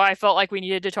 That's why I felt like we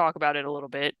needed to talk about it a little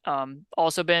bit.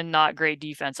 Also been not great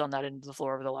defense on that end of the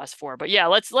floor over the last 4. But yeah,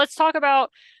 let's talk about,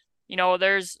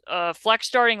 there's a flex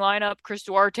starting lineup. Chris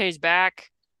Duarte's back.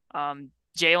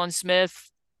 Jalen Smith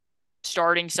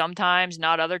starting sometimes,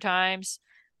 not other times.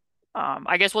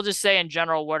 I guess we'll just say in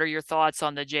general, what are your thoughts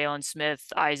on the Jalen Smith,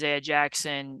 Isaiah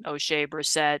Jackson, Oshae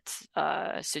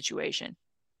Brissett situation?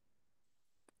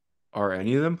 Are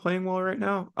any of them playing well right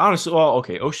now? Honestly, well,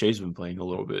 okay, O'Shea's been playing a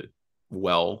little bit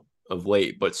well of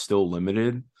late, but still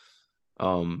limited.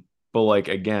 But like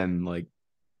again, like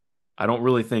I don't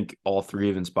really think all three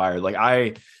have inspired.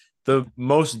 The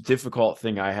most difficult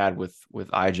thing I had with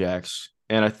Ijax,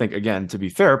 and I think again, to be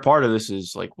fair, part of this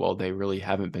is like, well, they really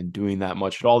haven't been doing that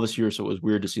much at all this year, so it was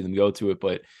weird to see them go to it.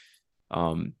 But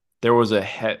there was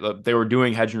they were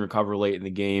doing hedge and recover late in the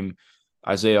game.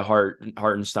 Isaiah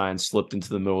Hartenstein slipped into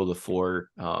the middle of the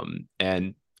floor.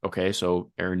 And okay,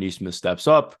 so Aaron Nesmith steps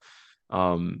up.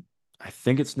 I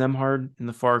think it's Nembhard in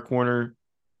the far corner.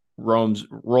 Rome's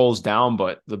rolls down,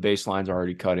 but the baseline's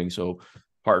already cutting, so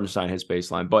Hartenstein hits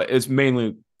baseline. But it's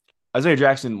mainly Isaiah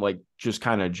Jackson like just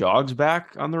kind of jogs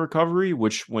back on the recovery,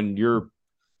 which when you're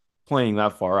playing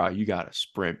that far out, you got to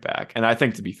sprint back. And I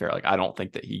think, to be fair, like I don't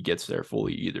think that he gets there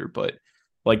fully either, but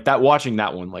like that, watching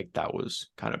that one, like that was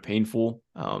kind of painful.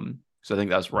 So I think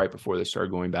that was right before they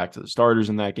started going back to the starters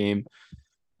in that game.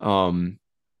 None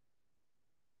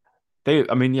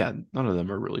of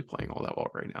them are really playing all that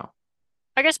well right now.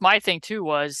 I guess my thing too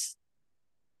was,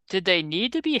 did they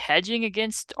need to be hedging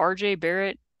against RJ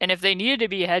Barrett? And if they needed to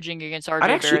be hedging against RJ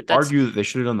Barrett, I'd actually argue that they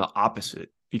should have done the opposite.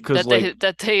 Because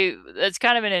that's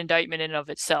kind of an indictment in and of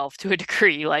itself to a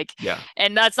degree. Like, yeah.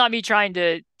 And that's not me trying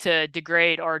to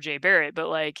degrade RJ Barrett, but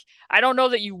like, I don't know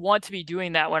that you want to be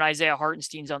doing that when Isaiah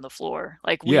Hartenstein's on the floor.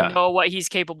 Like, we know what he's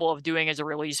capable of doing as a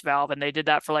release valve, and they did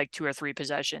that for like 2 or 3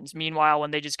 possessions. Meanwhile,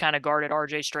 when they just kind of guarded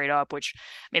RJ straight up, which, I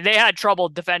mean, they had trouble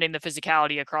defending the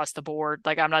physicality across the board.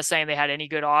 Like, I'm not saying they had any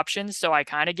good options, so I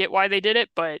kind of get why they did it,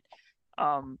 but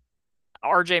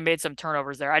RJ made some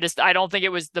turnovers there. I don't think it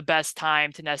was the best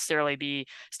time to necessarily be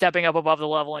stepping up above the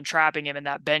level and trapping him in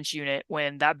that bench unit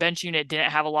when that bench unit didn't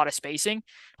have a lot of spacing.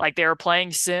 Like, they were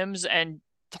playing Sims and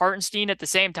Hartenstein at the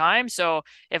same time. So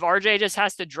if RJ just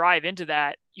has to drive into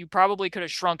that, you probably could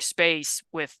have shrunk space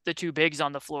with the 2 bigs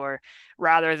on the floor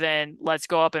rather than let's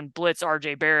go up and blitz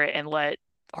RJ Barrett and let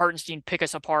Hartenstein pick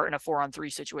us apart in a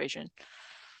 4-on-3 situation.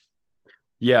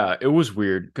 Yeah, it was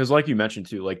weird because, like you mentioned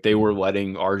too, like they were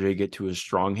letting RJ get to his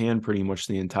strong hand pretty much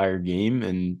the entire game.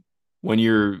 And when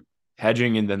you're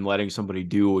hedging and then letting somebody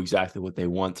do exactly what they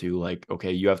want to, like,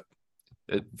 okay,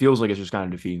 it feels like it's just kind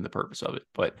of defeating the purpose of it.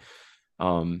 But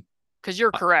because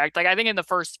you're correct. Like, I think in the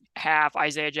first half,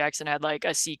 Isaiah Jackson had like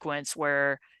a sequence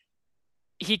where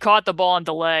he caught the ball in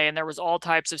delay and there was all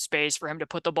types of space for him to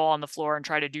put the ball on the floor and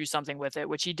try to do something with it,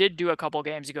 which he did do a couple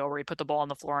games ago where he put the ball on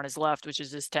the floor on his left, which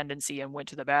is his tendency, and went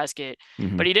to the basket.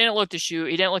 Mm-hmm. But he didn't look to shoot.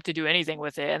 He didn't look to do anything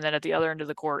with it. And then at the other end of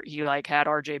the court, he like had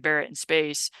RJ Barrett in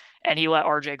space and he let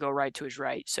RJ go right to his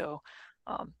right. So,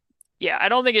 yeah, I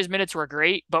don't think his minutes were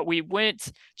great, but we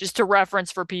went, just to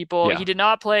reference for people, He did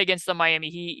not play against the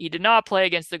Miami Heat. He did not play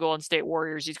against the Golden State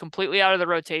Warriors. He's completely out of the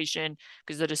rotation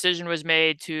because the decision was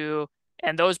made to,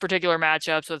 and those particular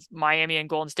matchups with Miami and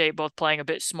Golden State both playing a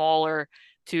bit smaller,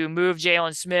 to move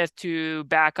Jalen Smith to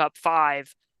backup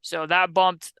 5. So that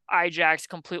bumped Ijax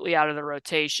completely out of the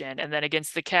rotation. And then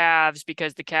against the Cavs,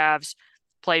 because the Cavs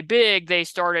play big, they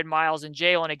started Miles and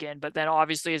Jalen again. But then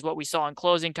obviously is what we saw in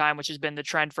closing time, which has been the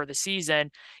trend for the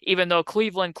season. Even though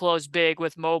Cleveland closed big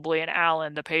with Mobley and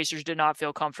Allen, the Pacers did not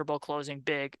feel comfortable closing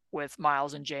big with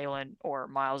Miles and Jalen or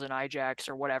Miles and Ijax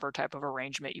or whatever type of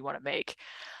arrangement you want to make.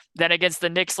 Then against the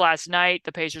Knicks last night,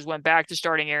 the Pacers went back to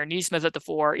starting Aaron Nesmith at the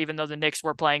 4, even though the Knicks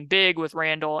were playing big with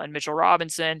Randall and Mitchell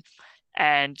Robinson.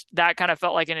 And that kind of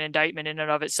felt like an indictment in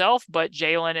and of itself. But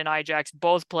Jalen and Ijax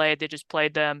both played. They just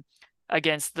played them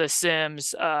against the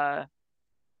Sims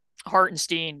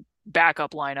Hartenstein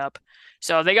backup lineup.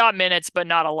 So they got minutes, but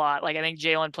not a lot. Like, I think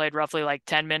Jalen played roughly like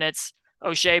 10 minutes.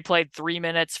 O'Shea played 3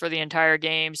 minutes for the entire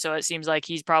game, so it seems like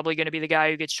he's probably going to be the guy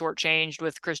who gets shortchanged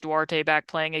with Chris Duarte back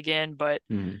playing again. But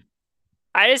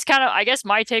I guess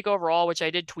my take overall, which I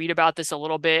did tweet about this a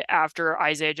little bit after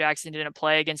Isaiah Jackson didn't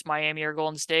play against Miami or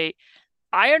Golden State,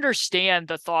 I understand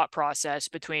the thought process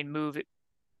between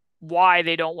why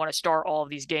they don't want to start all of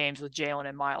these games with Jalen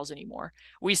and Miles anymore.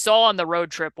 We saw on the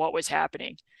road trip what was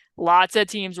happening. Lots of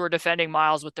teams were defending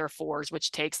Miles with their 4s,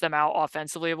 which takes them out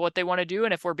offensively of what they want to do.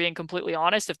 And if we're being completely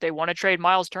honest, if they want to trade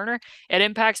Miles Turner, it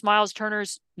impacts Miles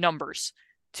Turner's numbers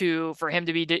for him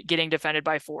to be getting defended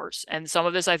by 4s. And some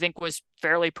of this, I think, was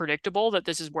fairly predictable that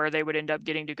this is where they would end up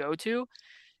getting to go to.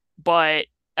 But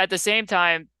at the same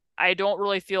time, I don't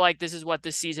really feel like this is what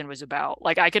this season was about.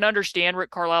 Like, I can understand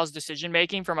Rick Carlisle's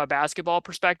decision-making from a basketball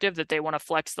perspective that they want to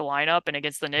flex the lineup. And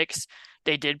against the Knicks,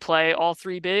 they did play all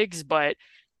 3 bigs, but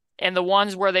and the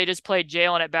ones where they just played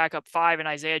Jalen at backup 5 and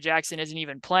Isaiah Jackson isn't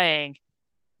even playing,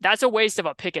 that's a waste of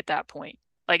a pick at that point.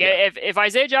 Like if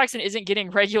Isaiah Jackson isn't getting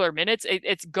regular minutes,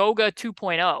 it's Goga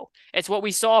 2.0. It's what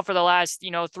we saw for the last,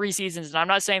 3 seasons. And I'm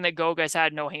not saying that Goga's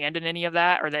had no hand in any of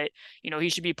that or that, he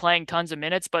should be playing tons of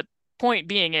minutes. But point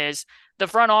being is the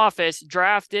front office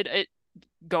drafted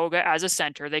Goga as a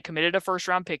center. They committed a first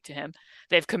round pick to him.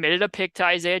 They've committed a pick to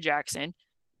Isaiah Jackson.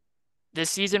 This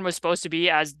season was supposed to be,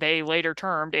 as they later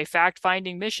termed, a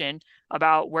fact-finding mission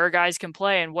about where guys can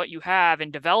play and what you have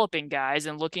and developing guys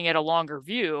and looking at a longer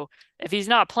view. If he's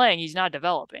not playing, he's not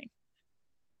developing.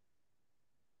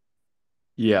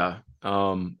 Yeah,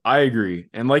 I agree.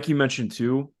 And like you mentioned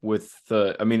too,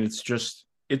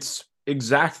 it's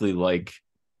exactly like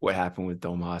what happened with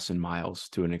Domas and Miles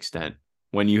to an extent.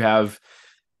 When you have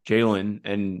Jalen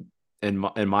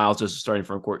and Miles as a starting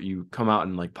front court, you come out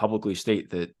and like publicly state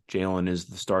that Jalen is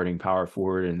the starting power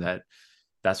forward and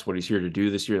that's what he's here to do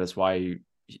this year. That's why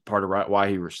why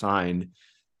he resigned.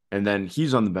 And then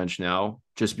he's on the bench now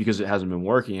just because it hasn't been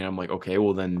working. And I'm like, okay,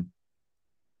 well then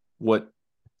what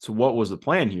was the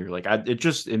plan here? Like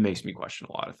it makes me question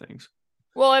a lot of things.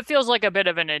 Well, it feels like a bit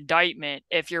of an indictment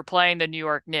if you're playing the New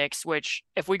York Knicks, which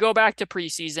if we go back to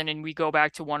preseason and we go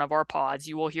back to one of our pods,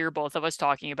 you will hear both of us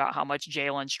talking about how much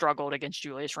Jalen struggled against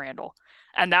Julius Randle.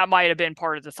 And that might have been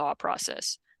part of the thought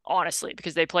process, honestly,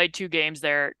 because they played 2 games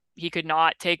there. He could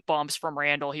not take bumps from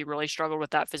Randle. He really struggled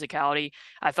with that physicality.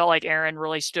 I felt like Aaron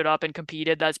really stood up and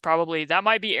competed. That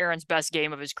might be Aaron's best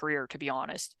game of his career, to be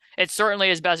honest. It's certainly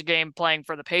his best game playing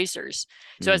for the Pacers.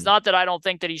 So It's not that I don't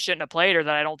think that he shouldn't have played or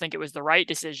that I don't think it was the right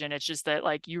decision. It's just that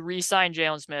like you re-signed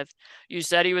Jalen Smith. You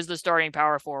said he was the starting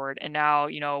power forward. And now,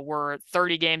 we're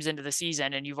 30 games into the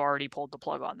season and you've already pulled the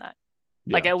plug on that.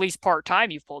 Yeah. Like at least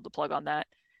part-time, you've pulled the plug on that.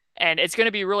 And it's going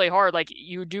to be really hard. Like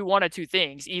you do one of 2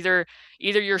 things. Either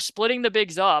you're splitting the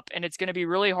bigs up and it's going to be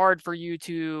really hard for you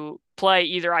to play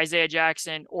either Isaiah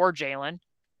Jackson or Jalen.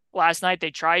 Last night,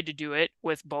 they tried to do it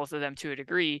with both of them to a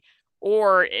degree.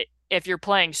 Or if you're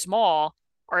playing small,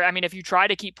 if you try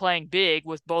to keep playing big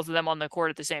with both of them on the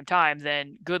court at the same time,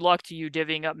 then good luck to you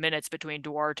divvying up minutes between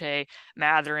Duarte,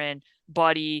 Mathurin,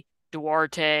 Buddy,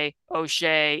 Duarte,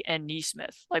 O'Shea, and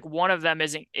Nesmith. Like one of them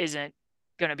isn't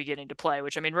going to be getting to play,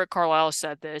 which Rick Carlisle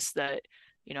said this, that,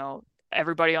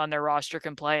 everybody on their roster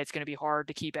can play. It's going to be hard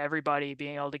to keep everybody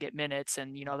being able to get minutes.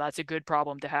 And, that's a good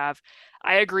problem to have.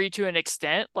 I agree to an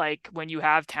extent, like when you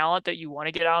have talent that you want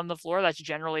to get out on the floor, that's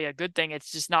generally a good thing.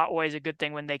 It's just not always a good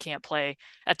thing when they can't play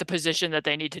at the position that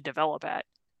they need to develop at.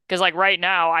 Because like right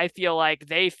now,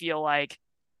 they feel like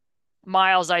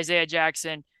Miles, Isaiah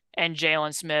Jackson, and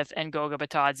Jalen Smith and Goga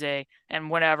Bitadze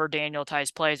and whenever Daniel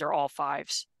Theis plays are all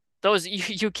 5s. Those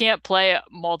you can't play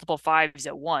multiple 5s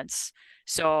at once.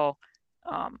 So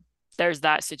there's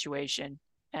that situation.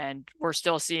 And we're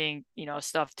still seeing,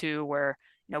 stuff too, where,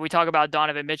 we talk about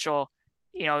Donovan Mitchell,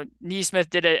 Nesmith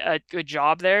did a good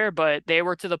job there, but they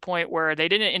were to the point where they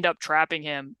didn't end up trapping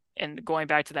him. And going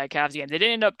back to that Cavs game, they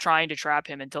didn't end up trying to trap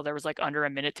him until there was like under a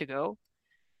minute to go.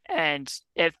 And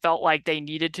it felt like they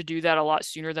needed to do that a lot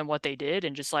sooner than what they did.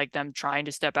 And just like them trying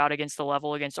to step out against the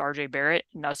level against RJ Barrett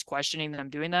and us questioning them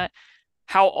doing that,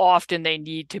 how often they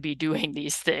need to be doing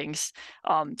these things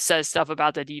says stuff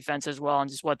about the defense as well and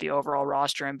just what the overall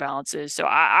roster imbalance is. So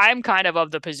I'm kind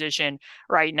of the position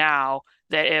right now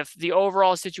that if the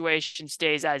overall situation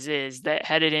stays as is, that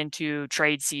headed into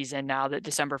trade season now that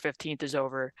December 15th is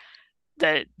over,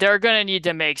 that they're going to need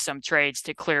to make some trades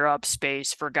to clear up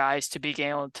space for guys to be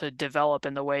able to develop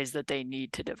in the ways that they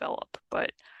need to develop.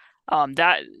 But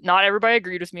that not everybody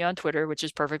agreed with me on Twitter, which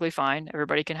is perfectly fine.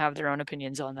 Everybody can have their own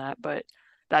opinions on that, but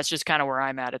that's just kind of where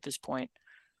I'm at this point.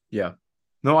 Yeah,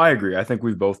 no, I agree. I think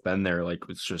we've both been there. Like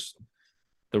it's just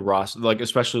the roster, like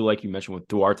especially like you mentioned with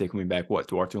Duarte coming back.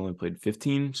 Duarte only played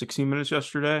 15, 16 minutes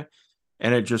yesterday,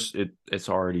 and it's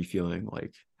already feeling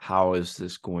like, how is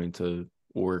this going to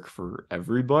work for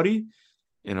everybody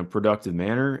in a productive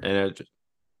manner? And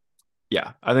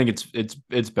I think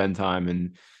it's been time,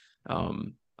 and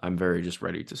I'm very just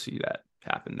ready to see that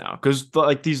happen now. Because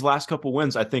like these last couple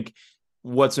wins, I think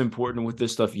what's important with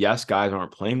this stuff, yes, guys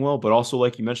aren't playing well, but also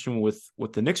like you mentioned with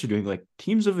what the Knicks are doing, like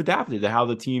teams have adapted to how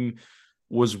the team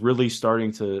was really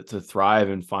starting to thrive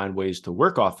and find ways to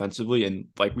work offensively. And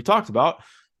like we talked about,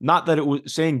 not that it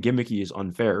was saying gimmicky is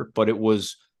unfair, but it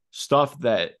was stuff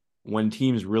that when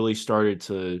teams really started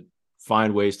to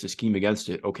find ways to scheme against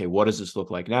it, okay, what does this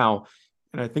look like now?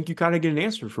 And I think you kind of get an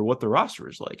answer for what the roster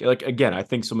is like. Like, again, I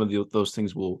think some of those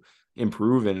things will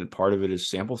improve, and part of it is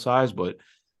sample size, but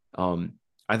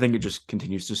I think it just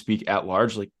continues to speak at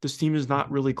large. Like, this team is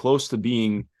not really close to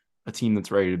being a team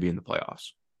that's ready to be in the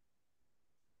playoffs.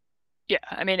 Yeah,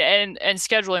 I mean, and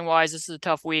scheduling wise, this is a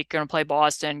tough week. Going to play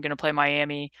Boston, going to play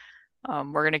Miami.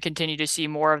 We're going to continue to see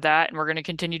more of that, and we're going to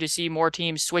continue to see more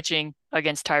teams switching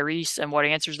against Tyrese and what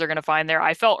answers they're going to find there.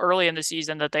 I felt early in the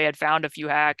season that they had found a few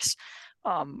hacks.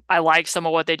 I liked some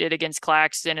of what they did against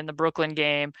Claxton in the Brooklyn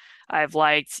game. I've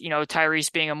liked,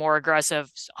 Tyrese being a more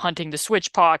aggressive, hunting the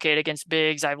switch pocket against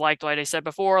bigs. I've liked, like I said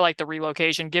before, like the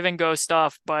relocation, give and go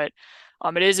stuff, but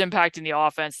it is impacting the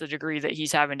offense the degree that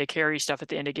he's having to carry stuff at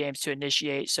the end of games to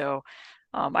initiate. So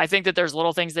I think that there's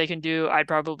little things they can do.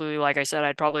 Like I said,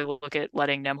 I'd probably look at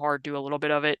letting Nembhard do a little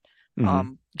bit of it,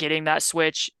 getting that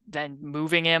switch, then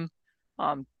moving him,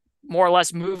 more or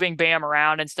less moving Bam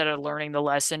around instead of learning the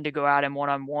lesson to go at him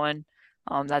one-on-one.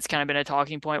 That's kind of been a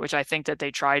talking point, which I think that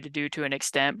they tried to do to an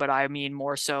extent, but I mean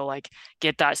more so like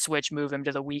get that switch, move him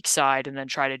to the weak side, and then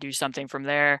try to do something from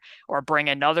there, or bring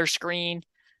another screen,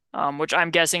 which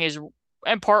I'm guessing is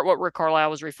in part what Rick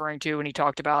Carlisle was referring to when he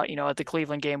talked about, at the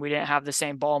Cleveland game, we didn't have the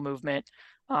same ball movement.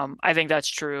 I think that's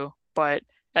true, but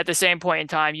at the same point in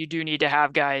time, you do need to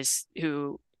have guys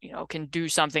who, can do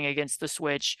something against the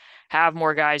switch, have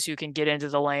more guys who can get into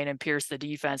the lane and pierce the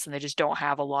defense, and they just don't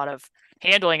have a lot of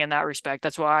handling in that respect.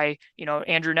 That's why,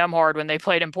 Andrew Nembhard, when they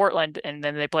played in Portland and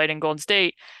then they played in Golden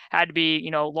State, had to be,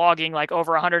 logging like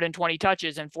over 120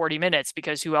 touches in 40 minutes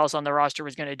because who else on the roster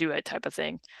was going to do it type of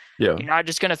thing. Yeah. You're not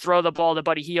just going to throw the ball to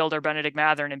Buddy Hield or Benedict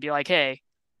Mathurin and be like, hey,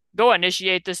 go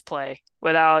initiate this play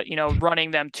without,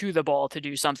 running them to the ball to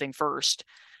do something first.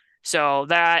 So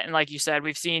that, and like you said,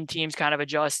 we've seen teams kind of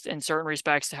adjust in certain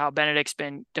respects to how Benedict's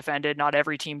been defended. Not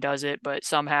every team does it, but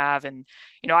some have. And,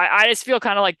 I just feel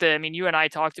kind of like you and I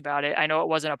talked about it. I know it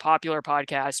wasn't a popular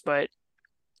podcast, but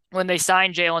when they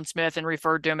signed Jalen Smith and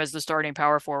referred to him as the starting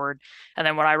power forward, and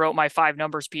then when I wrote my 5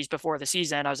 numbers piece before the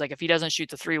season, I was like, if he doesn't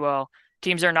shoot the 3 well,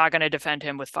 teams are not going to defend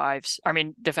him with 5s.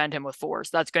 Defend him with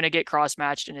 4s. That's going to get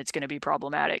cross-matched and it's going to be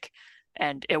problematic.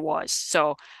 And it was.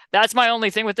 So that's my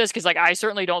only thing with this, because I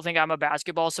certainly don't think I'm a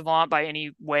basketball savant by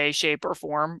any way, shape, or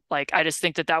form. I just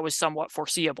think that was somewhat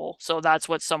foreseeable. So that's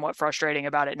what's somewhat frustrating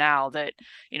about it now, that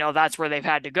that's where they've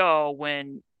had to go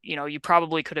when you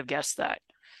probably could have guessed that.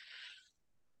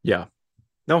 Yeah,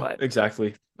 no,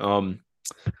 exactly.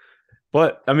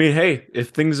 But I mean, hey, if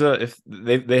things if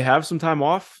they have some time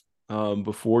off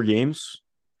before games,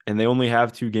 and they only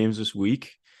have 2 games this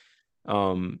week,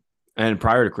 and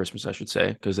prior to Christmas, I should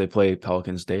say, because they play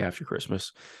Pelicans day after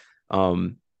Christmas.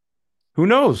 Who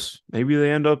knows? Maybe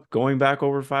they end up going back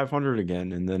over 500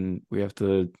 again, and then we have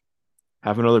to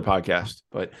have another podcast.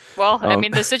 But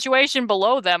the situation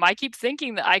below them, I kept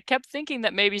thinking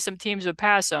that maybe some teams would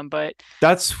pass them, but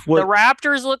that's what the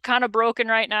Raptors look kind of broken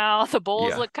right now. The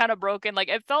Bulls look kind of broken.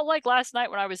 It felt like last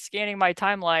night when I was scanning my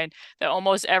timeline that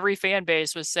almost every fan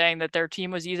base was saying that their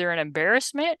team was either an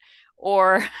embarrassment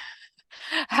or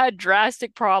had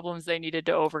drastic problems they needed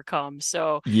to overcome.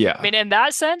 So, in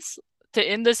that sense, to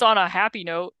end this on a happy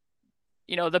note,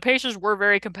 the Pacers were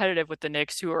very competitive with the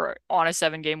Knicks, who are on a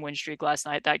 7-game win streak last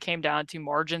night. That came down to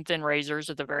margin thin razors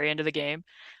at the very end of the game.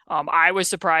 I was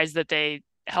surprised that they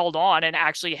held on and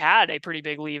actually had a pretty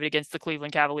big lead against the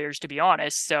Cleveland Cavaliers, to be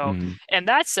honest. So in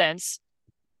that sense,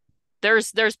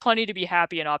 there's plenty to be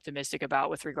happy and optimistic about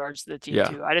with regards to the team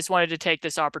too. I just wanted to take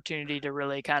this opportunity to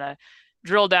really kind of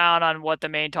drill down on what the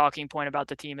main talking point about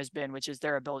the team has been, which is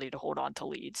their ability to hold on to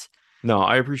leads. No,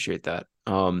 I appreciate that.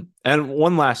 And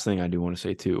one last thing I do want to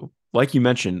say too, like you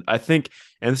mentioned, I think,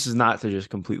 and this is not to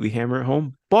just completely hammer it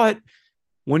home, but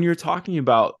when you're talking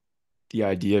about the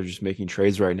idea of just making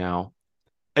trades right now,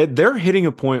 they're hitting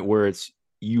a point where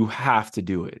you have to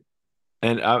do it.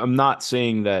 And I'm not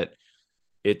saying that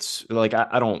it's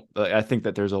I think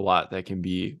that there's a lot that can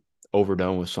be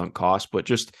overdone with sunk costs, but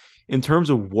just in terms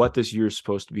of what this year is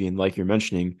supposed to be, and like you're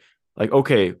mentioning,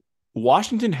 okay,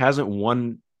 Washington hasn't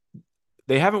won.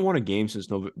 They haven't won a game since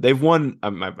November. They've won.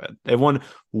 My bad. They've won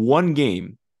 1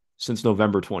 game since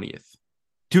November 20th.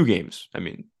 2 games.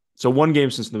 So 1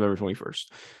 game since November 21st.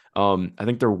 I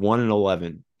think they're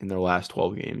 1-11 in their last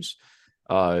 12 games.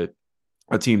 A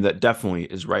team that definitely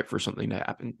is ripe for something to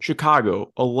happen.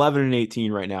 Chicago,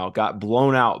 11-18 right now, got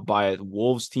blown out by a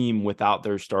Wolves team without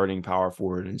their starting power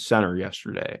forward and center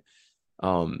yesterday.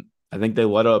 I think they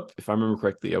let up, if I remember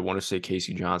correctly, I want to say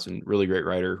Casey Johnson, really great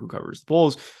writer who covers the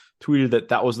Bulls, tweeted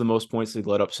that was the most points they'd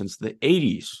let up since the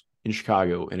 80s in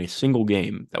Chicago in a single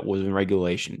game that was in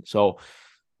regulation. So,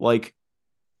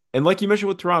 and like you mentioned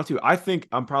with Toronto too, I think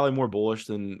I'm probably more bullish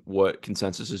than what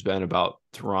consensus has been about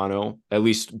Toronto, at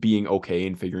least being okay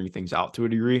and figuring things out to a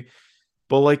degree.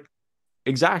 But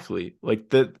exactly,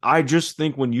 that, I just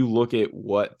think when you look at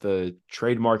what the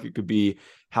trade market could be,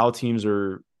 how teams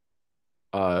are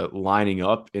lining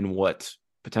up, and what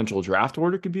potential draft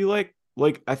order could be like,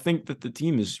 I think that the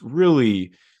team is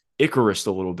really Icarus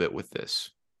a little bit with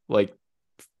this. Like,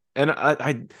 and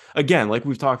I again, like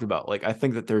we've talked about, like I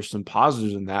think that there's some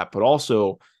positives in that, but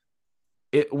also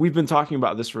we've been talking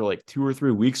about this for like 2 or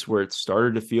 3 weeks where it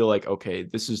started to feel like, okay,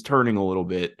 this is turning a little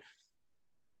bit.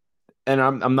 And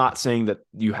I'm not saying that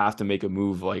you have to make a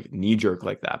move like knee jerk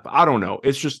like that, but I don't know.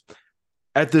 It's just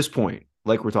at this point,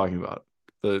 like we're talking about,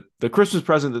 the Christmas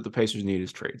present that the Pacers need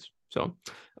is trades. So,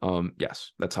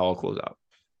 yes, that's how I'll close out.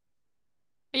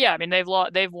 Yeah, I mean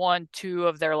they've won 2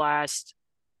 of their last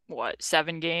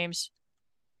 7 games.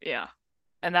 Yeah.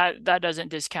 And that doesn't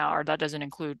discount, or that doesn't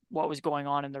include what was going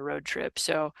on in the road trip.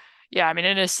 So, yeah, I mean,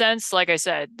 in a sense, like I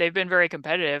said, they've been very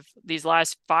competitive. These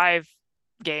last 5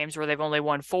 games where they've only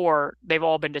won 4, they've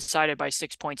all been decided by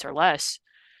 6 points or less.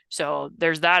 So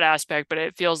there's that aspect, but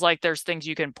it feels like there's things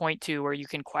you can point to where you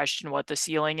can question what the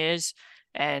ceiling is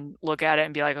and look at it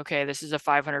and be like, okay, this is a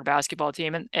 500 basketball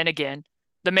team. And again,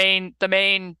 the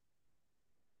main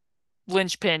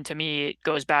linchpin to me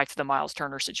goes back to the Miles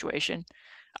Turner situation.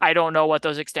 I don't know what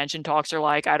those extension talks are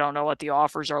like. I don't know what the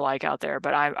offers are like out there,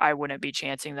 but I wouldn't be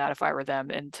chancing that if I were them.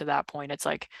 And to that point, it's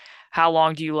like, how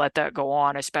long do you let that go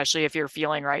on, especially if you're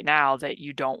feeling right now that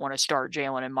you don't want to start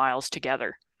Jalen and Miles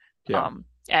together? Yeah.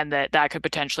 And that could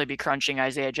potentially be crunching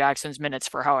Isaiah Jackson's minutes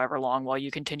for however long while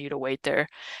you continue to wait there.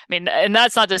 I mean, and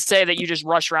that's not to say that you just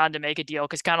rush around to make a deal,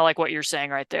 because kind of like what you're saying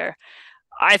right there,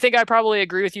 I think I probably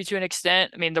agree with you to an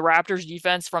extent. I mean, the Raptors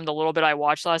defense from the little bit I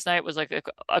watched last night was like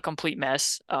a complete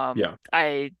mess. Yeah.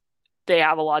 They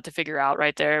have a lot to figure out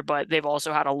right there, but they've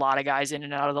also had a lot of guys in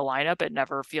and out of the lineup. It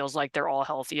never feels like they're all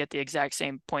healthy at the exact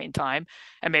same point in time.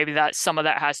 And maybe some of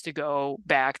that has to go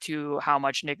back to how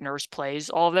much Nick Nurse plays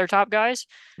all of their top guys.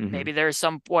 Mm-hmm. Maybe there's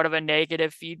somewhat of a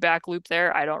negative feedback loop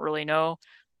there. I don't really know,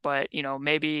 but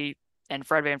maybe. And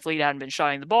Fred VanVleet hadn't been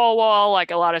shooting the ball well,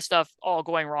 like a lot of stuff all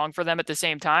going wrong for them at the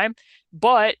same time.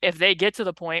 But if they get to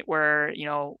the point where,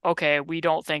 okay, we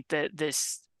don't think that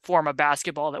this form of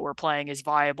basketball that we're playing is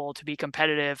viable to be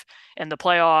competitive in the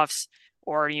playoffs,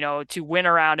 or, to win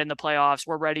around in the playoffs,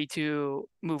 we're ready to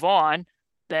move on.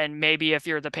 Then maybe if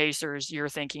you're the Pacers, you're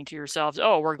thinking to yourselves,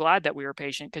 oh, we're glad that we were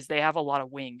patient because they have a lot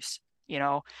of wings.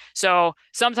 So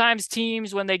sometimes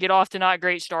teams, when they get off to not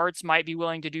great starts, might be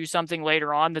willing to do something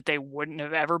later on that they wouldn't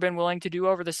have ever been willing to do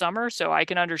over the summer. So I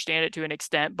can understand it to an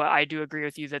extent, but I do agree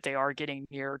with you that they are getting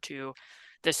near to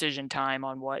decision time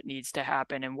on what needs to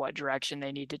happen and what direction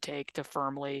they need to take to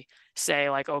firmly say,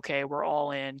 like, okay, we're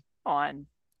all in on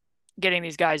getting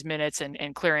these guys minutes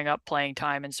and clearing up playing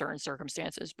time in certain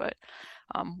circumstances. But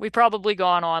we've probably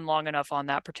gone on long enough on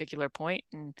that particular point,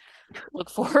 and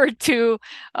look forward to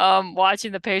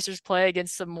watching the Pacers play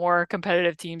against some more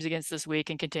competitive teams against this week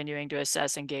and continuing to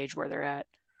assess and gauge where they're at.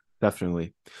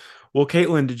 Definitely. Well,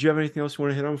 Caitlin, did you have anything else you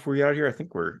want to hit on before we get out of here? I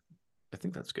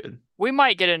think that's good. We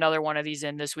might get another one of these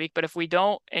in this week, but if we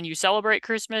don't, and you celebrate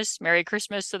Christmas, Merry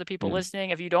Christmas to the people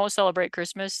listening. If you don't celebrate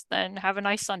Christmas, then have a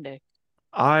nice Sunday.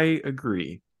 I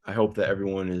agree. I hope that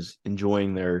everyone is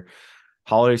enjoying their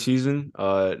holiday season,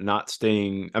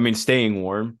 staying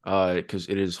warm, because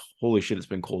it is, holy shit, it's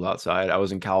been cold outside. I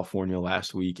was in California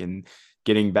last week, and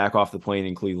getting back off the plane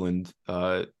in Cleveland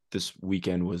this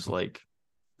weekend was like,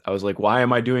 I was like, why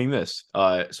am I doing this?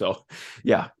 So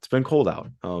yeah, it's been cold out.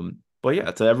 But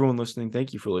yeah, to everyone listening,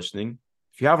 thank you for listening.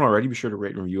 If you haven't already, be sure to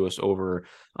rate and review us over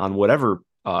on whatever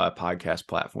podcast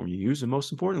platform you use. And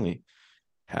most importantly,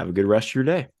 have a good rest of your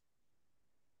day.